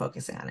 I'm not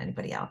focusing on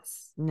anybody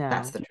else.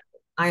 That's No. the truth.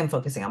 I am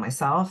focusing on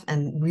myself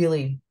and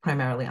really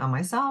primarily on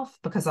myself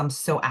because I'm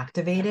so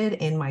activated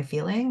in my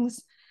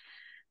feelings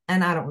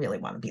and I don't really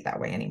want to be that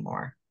way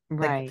anymore.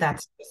 Like Right.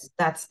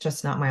 that's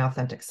just not my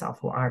authentic self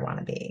who I want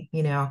to be.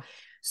 Yeah.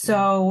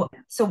 So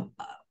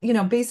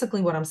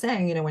basically what I'm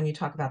saying, when you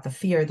talk about the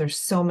fear, there's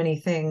so many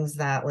things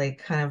that like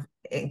kind of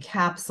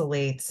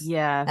encapsulates that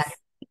Yes.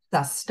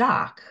 the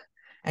stuck.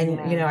 And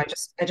Yeah.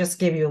 I just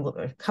gave you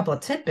a couple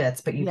of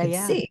tidbits, but you Yeah. could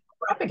Yeah. see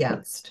what we're up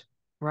against.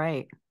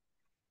 Right.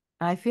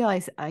 I feel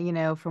like,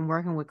 from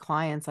working with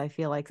clients, I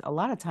feel like a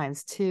lot of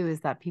times too is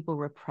that people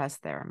repress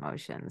their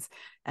emotions.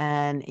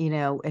 And,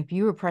 if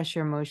you repress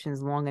your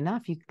emotions long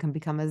enough, you can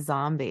become a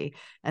zombie.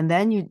 And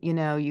then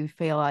you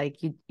feel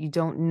like you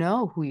don't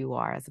know who you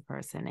are as a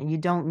person and you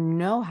don't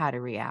know how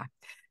to react.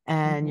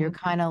 And you're Mhm.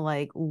 kind of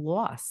like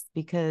lost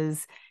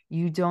because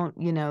you don't,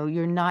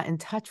 you're not in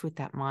touch with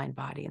that mind,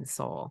 body, and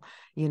soul,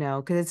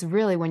 because it's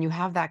really when you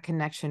have that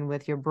connection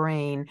with your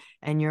brain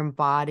and your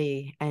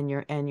body and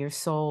your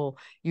soul,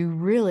 you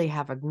really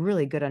have a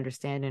really good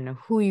understanding of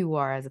who you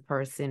are as a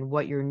person,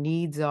 what your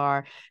needs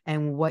are,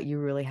 and what you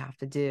really have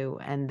to do.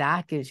 And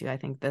that gives you, I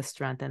think, the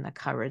strength and the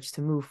courage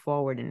to move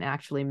forward and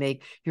actually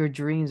make your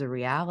dreams a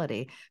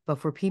reality. But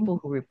for people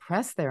who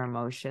repress their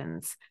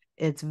emotions,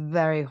 it's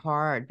very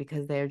hard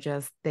because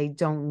they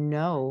don't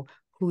know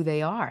who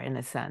they are in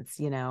a sense.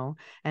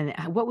 And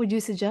what would you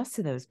suggest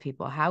to those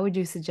people? How would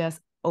you suggest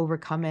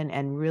overcoming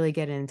and really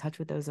getting in touch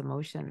with those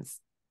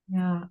emotions?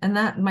 Yeah. And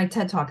that my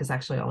TED talk is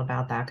actually all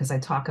about that because I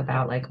talk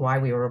about like why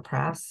we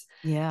repress.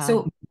 Yeah.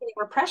 So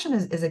repression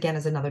is again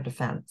is another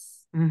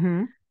defense.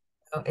 Mm-hmm.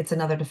 It's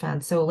another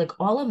defense. So like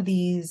all of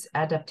these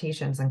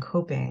adaptations and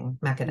coping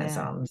Yeah.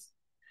 mechanisms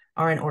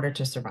are in order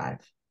to survive.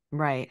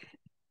 Right.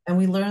 And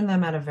we learn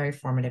them at a very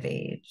formative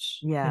age,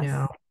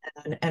 Yes.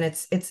 and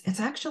it's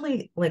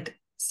actually like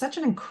such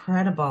an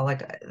incredible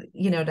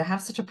to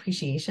have such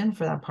appreciation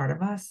for that part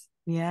of us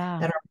Yeah.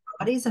 that our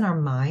bodies and our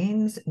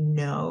minds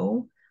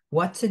know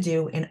what to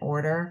do in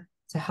order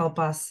to help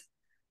us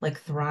like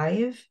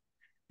thrive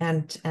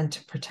and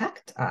to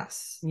protect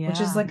us, which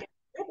is Yeah. like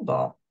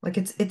incredible. Like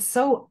it's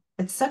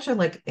such a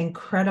like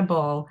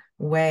incredible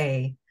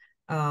way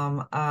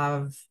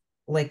of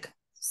like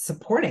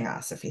supporting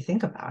us if you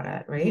think about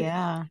it, right?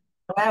 Yeah.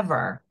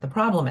 However, the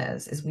problem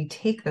is we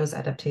take those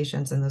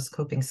adaptations and those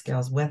coping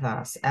skills with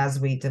us as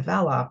we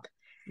develop,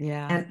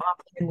 Yeah. and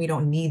often we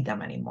don't need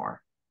them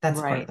anymore. That's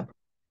part of Right. the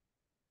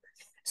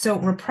so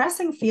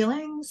repressing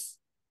feelings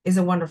is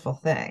a wonderful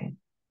thing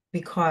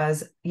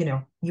because,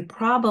 you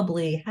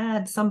probably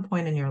had some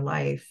point in your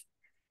life,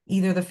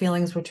 either the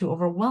feelings were too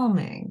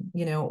overwhelming,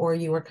 or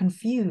you were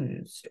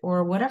confused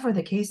or whatever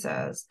the case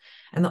is.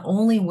 And the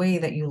only way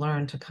that you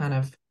learned to kind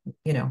of,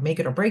 make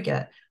it or break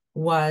it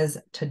was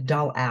to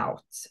dull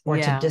out or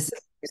to Yeah.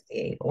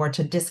 disassociate or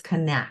to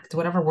disconnect,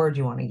 whatever word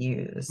you want to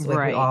use. Like we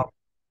Right. all,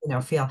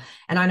 feel.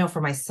 And I know for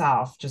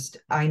myself,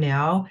 I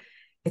know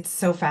it's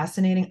so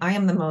fascinating. I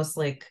am the most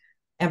like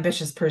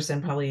ambitious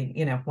person probably,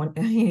 when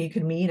you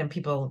could meet and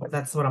people,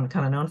 that's what I'm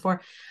kind of known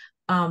for.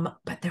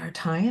 But there are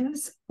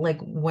times like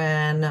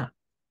when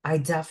I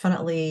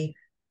definitely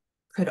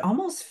could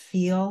almost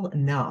feel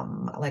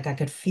numb, like I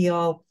could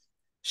feel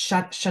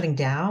shutting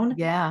down,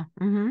 Yeah.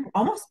 Mm-hmm.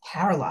 almost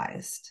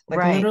paralyzed, like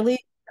Right. literally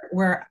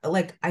where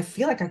like I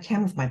feel like I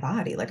can't move my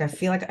body. Like I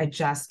feel like I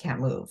just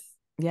can't move.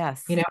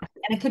 Yes. you know,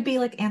 and it could be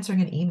like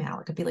answering an email.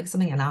 It could be like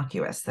something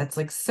innocuous that's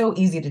like so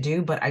easy to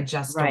do, but I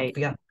just don't Right.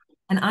 feel.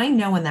 And I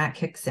know when that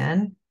kicks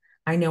in,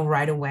 I know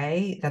right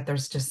away that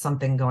there's just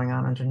something going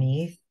on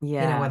underneath, whether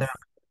Yes. I'm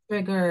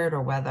triggered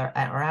or whether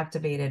or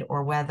activated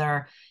or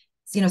whether,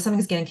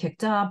 something's getting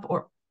kicked up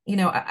or,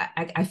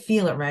 I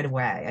feel it right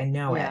away. I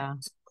know it. Yeah.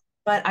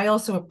 But I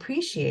also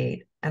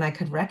appreciate and I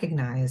could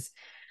recognize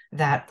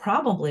that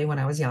probably when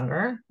I was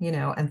younger,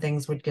 and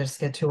things would just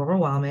get too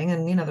overwhelming.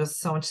 And, there's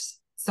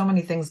so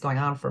many things going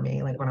on for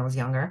me, like when I was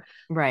younger,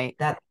 Right.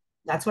 that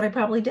that's what I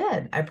probably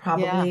did. I Yeah.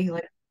 probably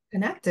like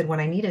connected when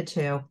I needed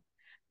to.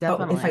 But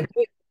Definitely.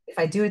 if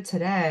I do it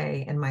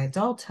today in my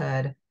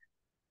adulthood,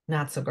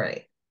 not so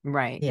great.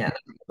 Right. Yeah, not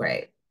so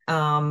great.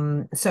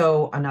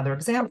 So another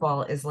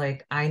example is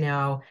like I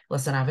know,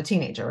 listen, I have a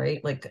teenager,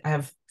 right? Like I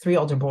have three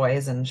older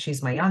boys and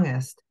she's my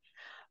youngest.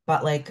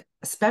 But like,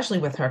 especially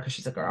with her, because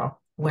she's a girl,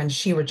 when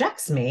she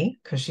rejects me,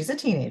 because she's a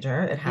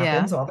teenager, Yeah. it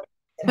happens all the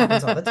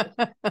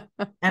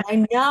time. And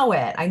I know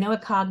it. I know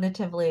it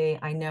cognitively.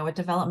 I know it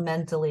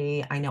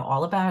developmentally. I know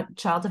all about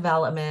child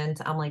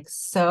development. I'm like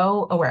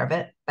so aware of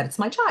it, but it's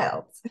my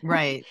child.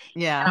 Right.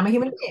 And Yeah. I'm a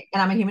human being,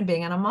 and I'm a human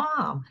being and a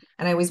mom.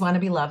 And I always want to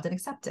be loved and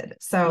accepted.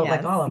 So,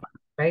 like all Yes. of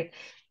us, right?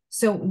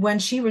 So when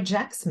she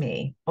rejects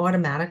me,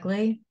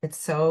 automatically, it's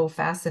so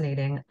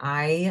fascinating.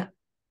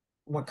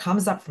 What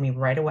comes up for me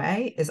right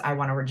away is I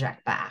want to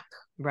reject back.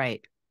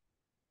 Right.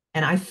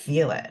 And I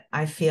feel it.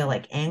 I feel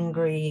like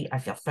angry. I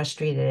feel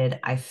frustrated.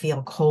 I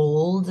feel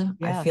cold. I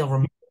Yes. feel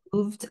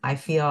removed. I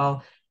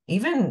feel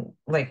even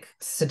like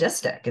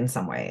sadistic in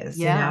some ways,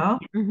 Yeah.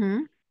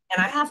 Hmm. And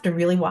I have to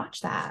really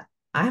watch that.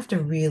 I have to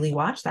really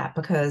watch that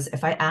because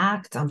if I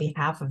act on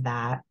behalf of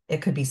that,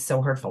 it could be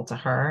so hurtful to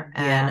her.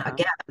 And Yeah.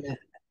 again,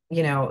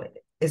 you know,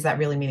 is that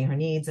really meeting her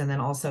needs? And then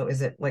also,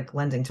 is it like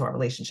lending to our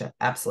relationship?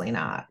 Absolutely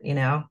not,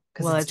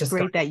 because Well, it's it's just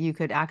going, great that you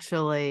could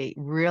actually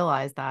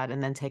realize that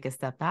and then take a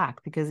step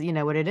back because you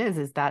know what it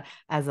is that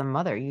as a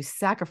mother, you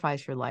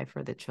sacrifice your life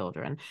for the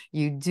children.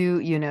 You do,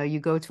 you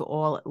go to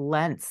all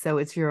lengths. So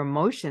it's your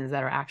emotions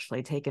that are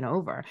actually taken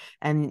over.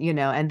 And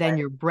then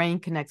your brain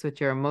connects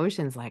with your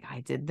emotions like,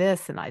 I did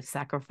this and I've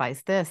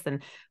sacrificed this.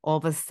 And all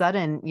of a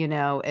sudden, you're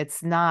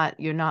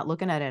not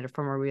looking at it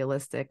from a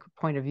realistic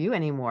point of view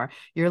anymore.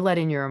 You're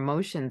letting your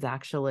emotions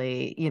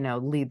actually,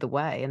 lead the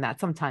way. And that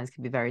sometimes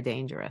can be very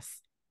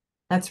dangerous.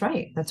 That's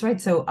right. That's right.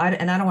 So I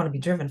don't want to be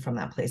driven from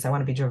that place. I want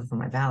to be driven from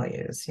my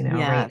values, right?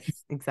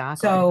 Yes,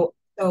 exactly.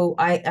 So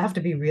I have to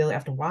be real, I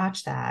have to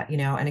watch that,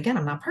 and again,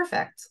 I'm not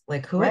perfect.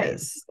 Like who Right.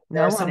 is? There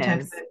No are one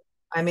sometimes is.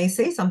 I may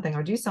say something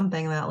or do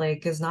something that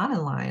like is not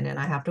in line and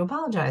I have to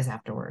apologize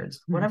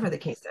afterwards, whatever Mhm. the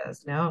case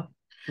is. Yeah.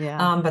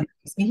 But it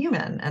makes me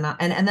human.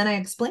 And then I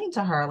explained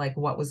to her like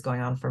what was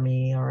going on for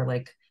me or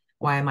like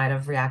why I might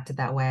have reacted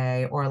that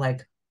way or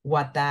like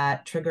what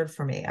that triggered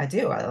for me. I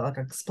like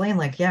explain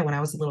like, yeah, when I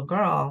was a little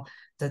girl,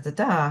 da da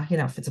da,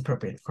 if it's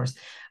appropriate, of course.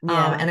 Um,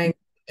 Yeah. and I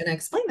and I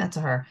explained that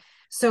to her.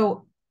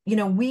 So,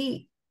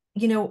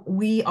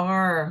 we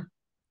are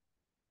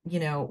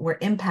we're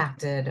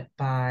impacted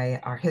by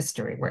our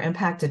history. We're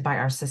impacted by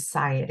our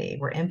society.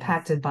 We're Yes.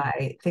 impacted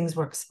by things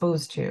we're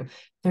exposed to.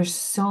 There's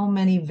so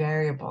many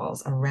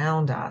variables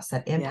around us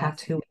that Yes.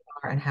 impact who we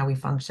are and how we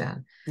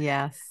function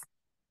Yes.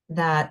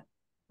 that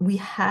we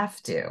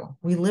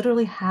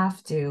literally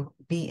have to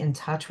be in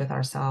touch with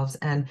ourselves.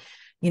 And,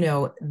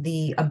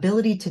 the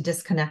ability to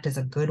disconnect is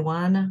a good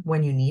one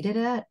when you needed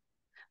it.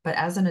 But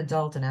as an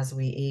adult and as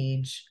we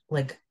age,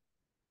 like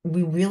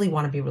we really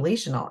want to be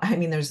relational. I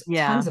mean,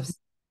 Yeah.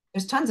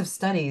 there's tons of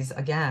studies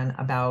again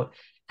about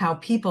how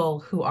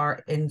people who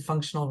are in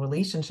functional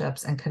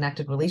relationships and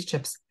connected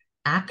relationships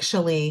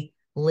actually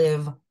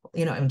live,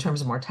 in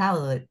terms of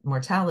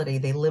mortality,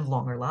 they live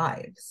longer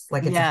lives.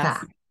 Like it's a Yes.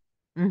 fact.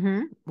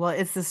 Well,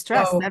 it's the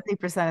stress. So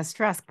 70% of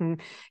stress can,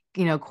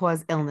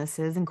 cause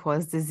illnesses and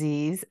cause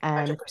disease.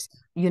 And,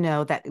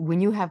 100%. that when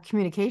you have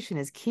communication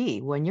is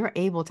key. When you're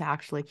able to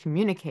actually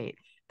communicate,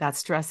 that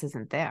stress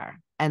isn't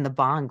there and the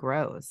bond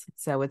grows.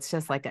 So it's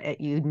just like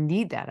you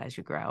need that as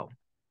you grow.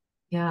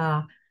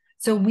 Yeah.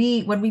 So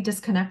when we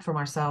disconnect from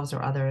ourselves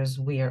or others,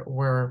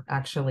 we're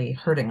actually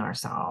hurting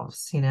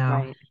ourselves.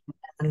 Right.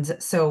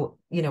 And so,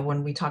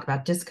 when we talk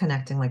about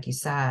disconnecting, like you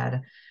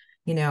said,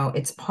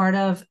 it's part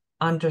of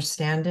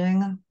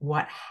understanding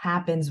what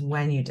happens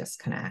when you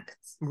disconnect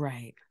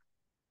Right.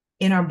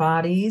 in our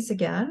bodies,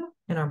 again,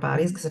 in our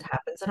bodies, Mhm. because it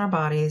happens in our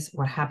bodies,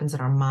 what happens in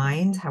our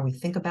minds, how we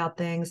think about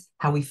things,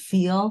 how we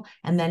feel,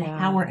 and then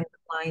how Yeah. we're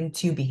inclined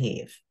to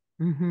behave.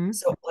 Hmm.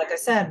 So, like I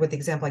said, with the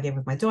example I gave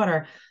with my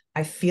daughter,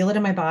 I feel it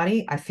in my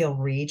body. I feel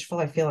rageful.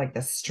 I feel like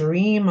the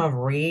stream of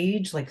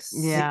rage,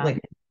 Yeah.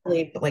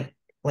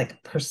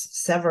 like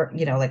persever,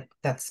 like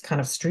that's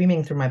kind of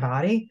streaming through my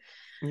body.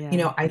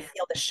 Yeah. I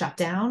feel the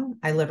shutdown.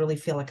 I literally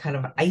feel a kind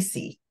of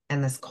icy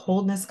and this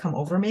coldness come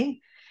over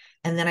me.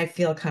 And then I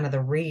feel kind of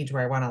the rage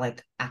where I want to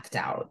like act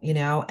out.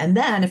 And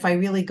then if I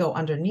really go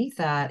underneath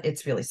that,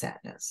 it's really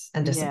sadness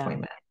and Yeah.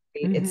 disappointment.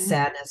 Right? It's Hmm.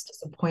 sadness,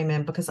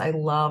 disappointment because I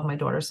love my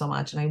daughter so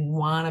much and I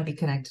want to be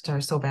connected to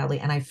her so badly.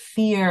 And I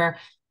fear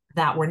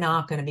that we're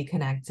not going to be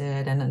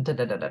connected and da,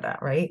 da, da, da, da,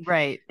 right?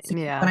 Right. So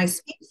when Yeah. I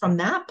speak from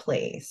that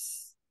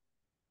place,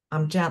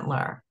 I'm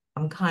gentler,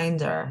 I'm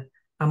kinder,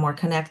 I'm more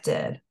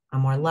connected,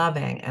 I'm more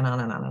loving, and on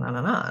and on and on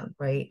and on,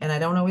 right? And I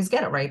don't always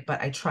get it right,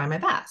 but I try my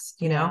best,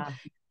 Yeah.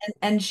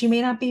 and she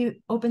may not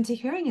be open to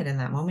hearing it in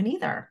that moment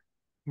either.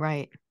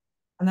 Right.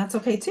 And that's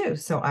okay too.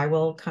 So I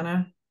will kind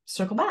of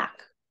circle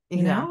back, I'll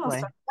Exactly.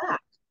 circle back.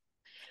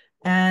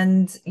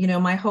 And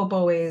my hope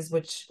always,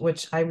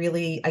 which I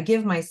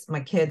give my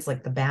kids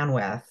like the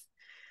bandwidth,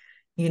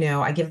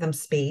 I give them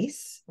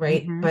space,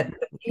 right? Hmm. But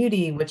the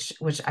beauty, which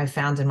I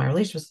found in my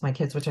relationships with my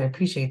kids, which I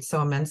appreciate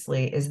so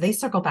immensely, is they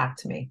circle back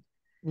to me.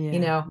 you Yeah.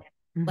 know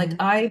like Hmm.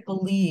 I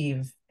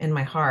believe in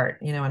my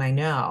heart, and I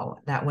know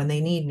that when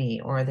they need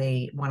me or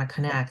they want to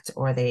connect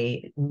or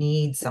they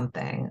need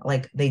something,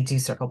 like they do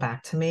circle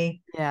back to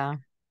me. Yeah.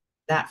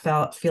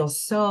 That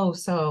feels so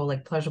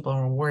like pleasurable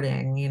and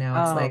rewarding. It's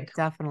Oh, like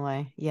definitely.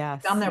 I'm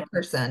Yes. their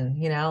person,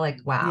 like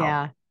wow.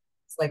 Yeah.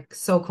 It's like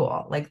so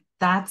cool. Like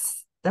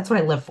that's what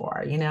I live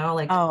for,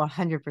 like Oh,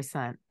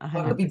 100%.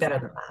 what could be better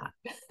 100%.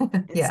 than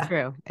that? It's Yeah.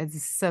 true.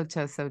 It's so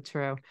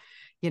true.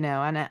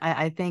 And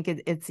I think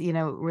it's,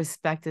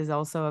 respect is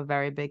also a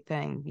very big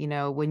thing.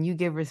 When you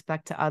give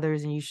respect to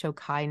others and you show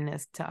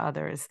kindness to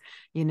others,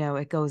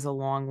 it goes a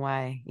long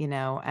way,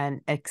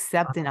 and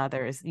accepting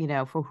others,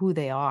 for who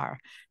they are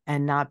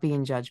and not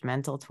being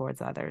judgmental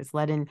towards others.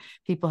 Letting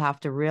people have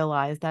to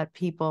realize that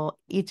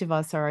each of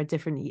us are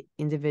different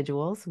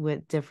individuals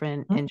with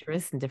different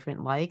interests and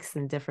different likes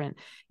and different,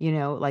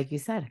 like you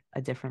said,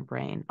 a different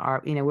brain.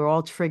 We're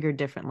all triggered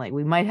differently.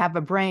 We might have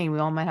a brain, we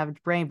all might have a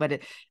brain, but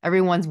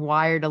everyone's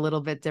wired a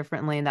little bit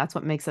differently, and that's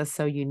what makes us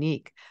so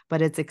unique.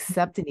 But it's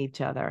accepting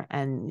each other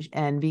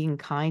and being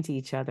kind to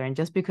each other. And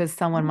just because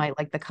someone might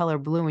like the color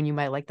blue and you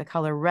might like the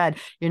color red,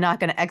 you're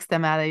not going to X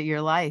them out of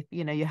your life.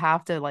 You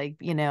have to, like,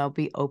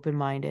 be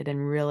open-minded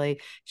and really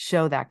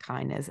show that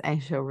kindness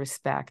and show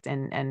respect.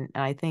 And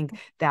I think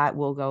that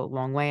will go a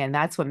long way. And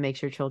that's what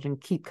makes your children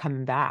keep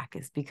coming back,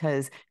 is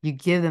because you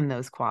give them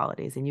those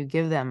qualities and you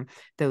give them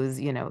those,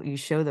 you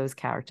show those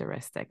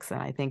characteristics.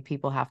 And I think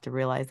people have to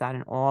realize that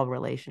in all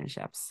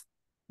relationships.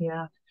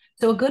 Yeah.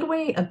 So a good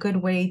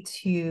way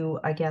to,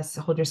 I guess,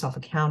 hold yourself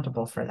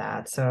accountable for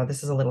that. So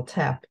this is a little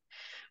tip,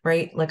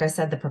 right? Like I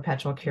said, the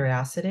perpetual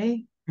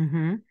curiosity,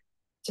 Hmm.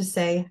 to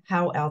say,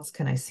 how else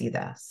can I see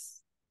this?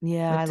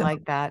 Yeah, Like I to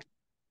like that.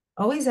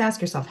 always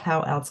ask yourself,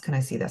 how else can I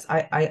see this?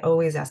 I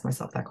always ask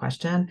myself that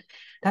question.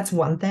 That's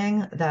one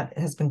thing that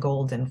has been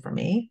golden for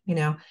me.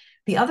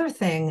 The other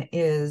thing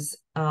is,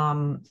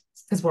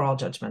 because we're all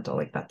judgmental,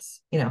 like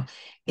that's,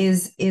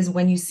 is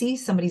when you see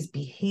somebody's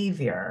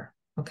behavior,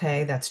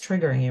 okay, that's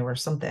triggering you or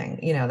something,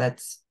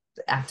 that's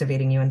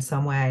activating you in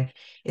some way,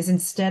 is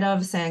instead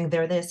of saying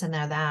they're this and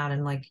they're that,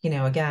 and like,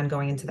 again,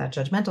 going into that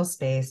judgmental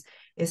space,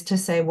 is to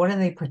say, what are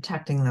they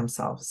protecting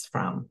themselves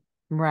from?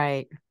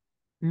 Right.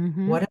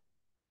 Hmm. What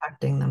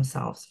protecting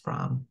themselves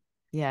from?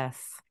 Yes.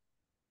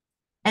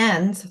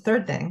 And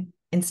third thing,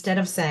 instead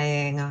of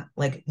saying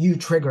like you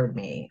triggered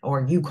me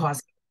or you Mhm.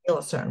 caused me to feel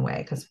a certain way,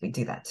 because we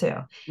do that too,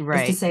 is to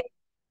Right. say,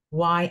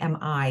 why am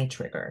I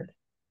triggered?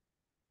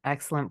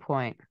 Excellent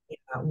point.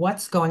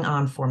 What's going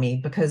on for me?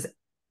 Because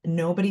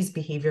nobody's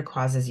behavior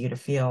causes you to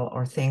feel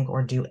or think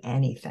or do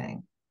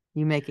anything.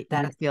 You make it,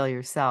 That you feel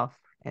yourself.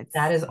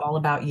 that It's, is all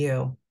about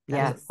you.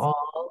 That is yes.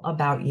 all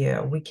about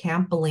you. We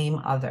can't blame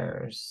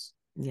others.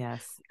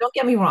 Yes. Don't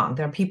get me wrong.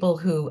 There are people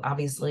who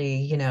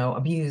obviously,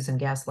 abuse and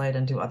gaslight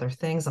and do other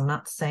things. I'm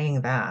not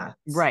saying that,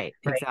 Right.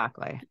 right?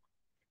 Exactly.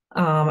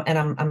 And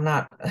I'm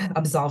not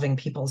absolving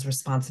people's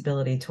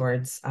responsibility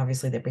towards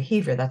obviously their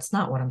behavior. That's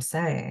not what I'm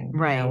saying,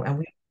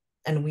 Right.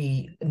 and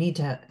we need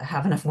to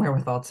have enough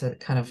wherewithal to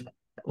kind of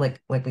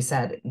like we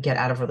said, get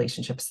out of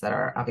relationships that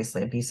are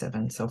obviously abusive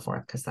and so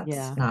forth, because that's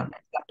Yeah. not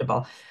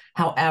acceptable.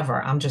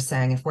 However, I'm just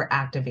saying, if we're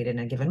activated in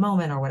a given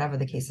moment or whatever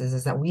the case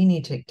is that we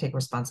need to take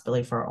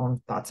responsibility for our own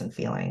thoughts and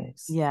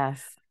feelings,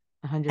 Yes.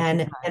 and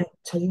 100%. and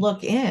to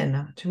look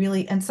in to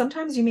really. And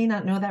sometimes you may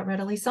not know that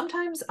readily.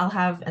 Sometimes I'll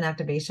have an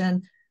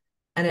activation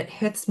and it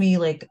hits me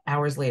like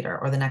hours later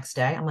or the next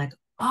day. I'm like,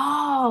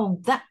 oh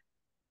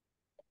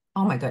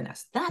my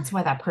goodness, that's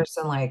why that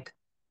person, like,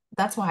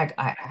 that's why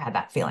I had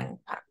that feeling.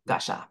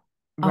 Gosh, oh,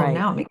 Right.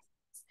 now it makes,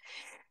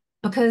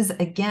 because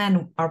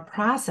again, our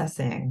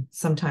processing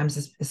sometimes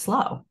is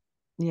slow.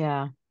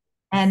 Yeah.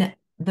 And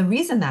the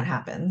reason that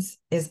happens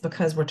is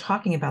because we're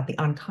talking about the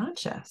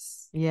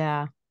unconscious,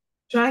 Yeah.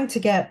 trying to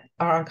get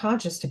our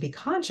unconscious to be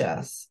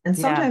conscious. And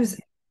Yes. sometimes,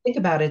 think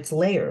about it, it's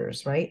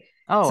layers, right?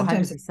 Oh,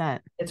 Sometimes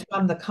 100%. it's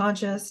from the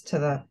conscious to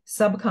the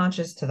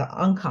subconscious to the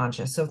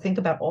unconscious. So think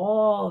about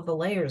all of the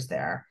layers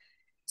there.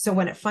 So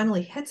when it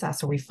finally hits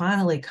us, or we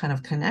finally kind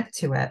of connect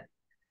to it,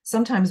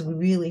 sometimes we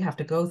really have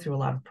to go through a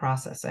lot of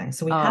processing.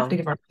 So we have to Oh,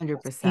 give ourselves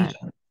 100%.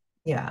 patience.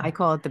 Yeah. I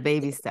call it the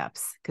baby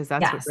steps, because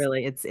that's what Yes.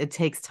 really it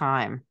takes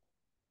time.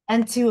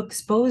 And to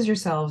expose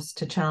yourselves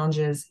to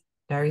challenges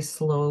very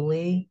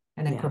slowly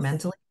and Yes.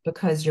 incrementally,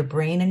 because your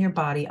brain and your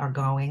body are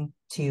going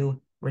to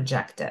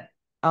reject it.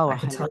 Oh, I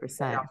could tell you right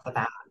 100%. off the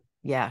bat.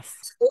 Yes.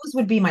 So those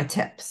would be my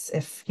tips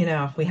if,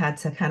 if we had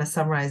to kind of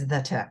summarize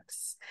the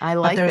tips. I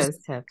But like there's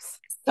those tips.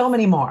 so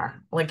many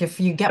more. Like if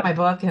you get my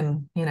book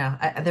and, yeah,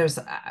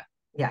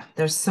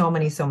 there's so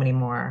many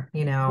more,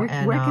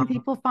 and Where can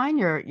people find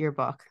your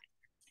book?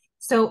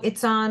 so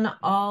it's on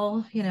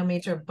all,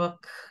 major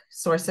book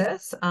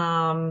sources.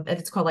 And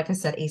it's called, like I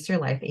said, Ace Your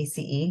Life,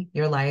 ACE,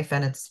 Your Life.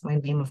 And it's my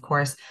name, of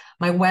course.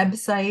 My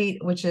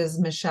website, which is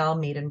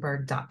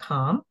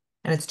michellemaidenberg.com.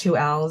 And it's two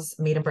L's.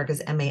 Maidenberg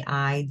is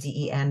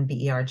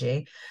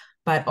Maidenberg.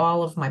 But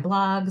all of my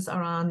blogs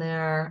are on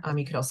there.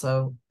 You could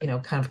also,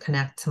 kind of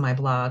connect to my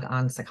blog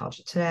on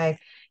Psychology Today.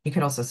 You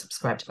could also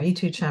subscribe to my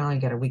YouTube channel. You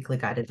get a weekly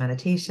guided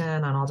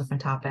meditation on all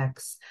different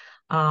topics.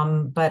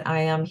 But I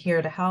am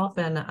here to help,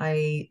 and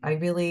I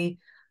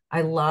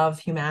love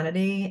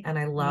humanity, and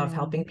I love Yeah.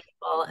 helping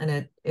people,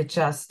 and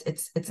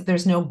it's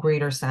there's no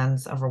greater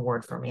sense of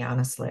reward for me,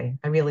 honestly.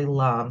 I really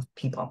love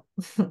people.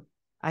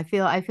 I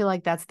feel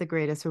like that's the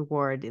greatest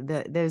reward.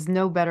 There's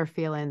no better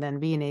feeling than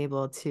being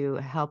able to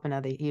help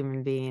another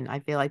human being.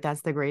 I feel like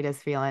that's the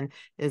greatest feeling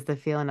is the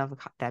feeling of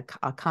that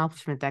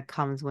accomplishment that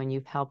comes when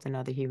you've helped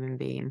another human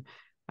being.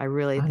 I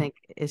really think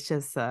it's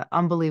just an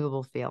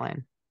unbelievable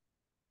feeling.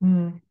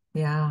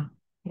 Yeah,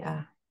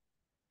 yeah.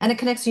 And it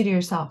connects you to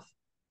yourself.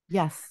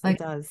 Yes, it Like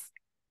does.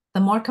 the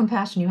more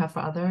compassion you have for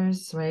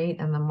others, right?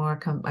 And the more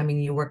I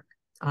mean, you work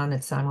on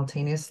it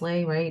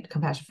simultaneously, right?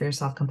 Compassion for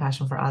yourself,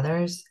 compassion for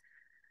others.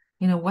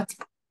 You know, what's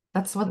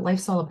that's what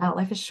life's all about.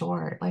 Life is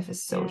short. Life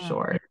is so Yeah,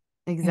 short.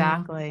 Yeah,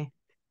 exactly.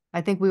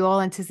 I think we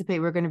all anticipate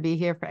we're going to be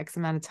here for X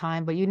amount of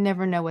time, but you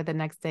never know what the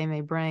next day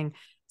may bring.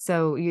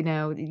 So,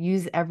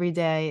 use every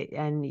day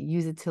and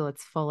use it till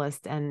its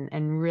fullest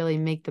and really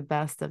make the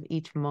best of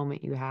each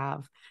moment you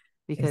have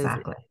because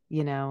exactly.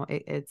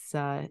 it's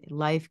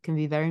life can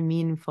be very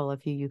meaningful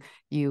if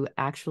you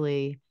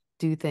actually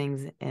do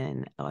things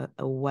in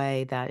a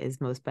way that is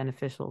most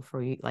beneficial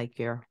for you, like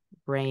your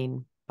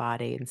brain,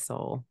 body, and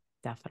soul.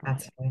 Definitely.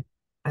 That's right.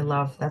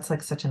 That's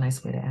like such a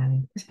nice way to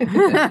end.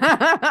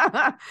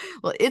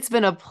 Well, it's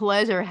been a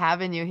pleasure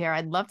having you here.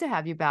 I'd love to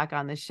have you back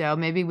on the show.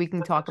 Maybe we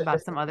can talk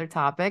about some other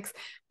topics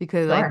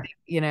because I Sure. think,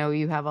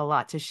 you have a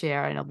lot to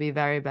share and it'll be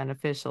very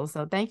beneficial.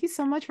 So thank you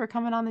so much for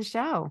coming on the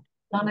show.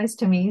 So nice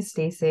to meet you,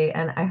 Stacey,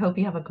 and I hope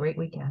you have a great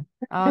weekend.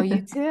 Oh,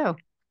 you too.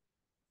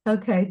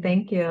 Okay,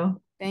 thank you.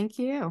 Thank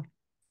you.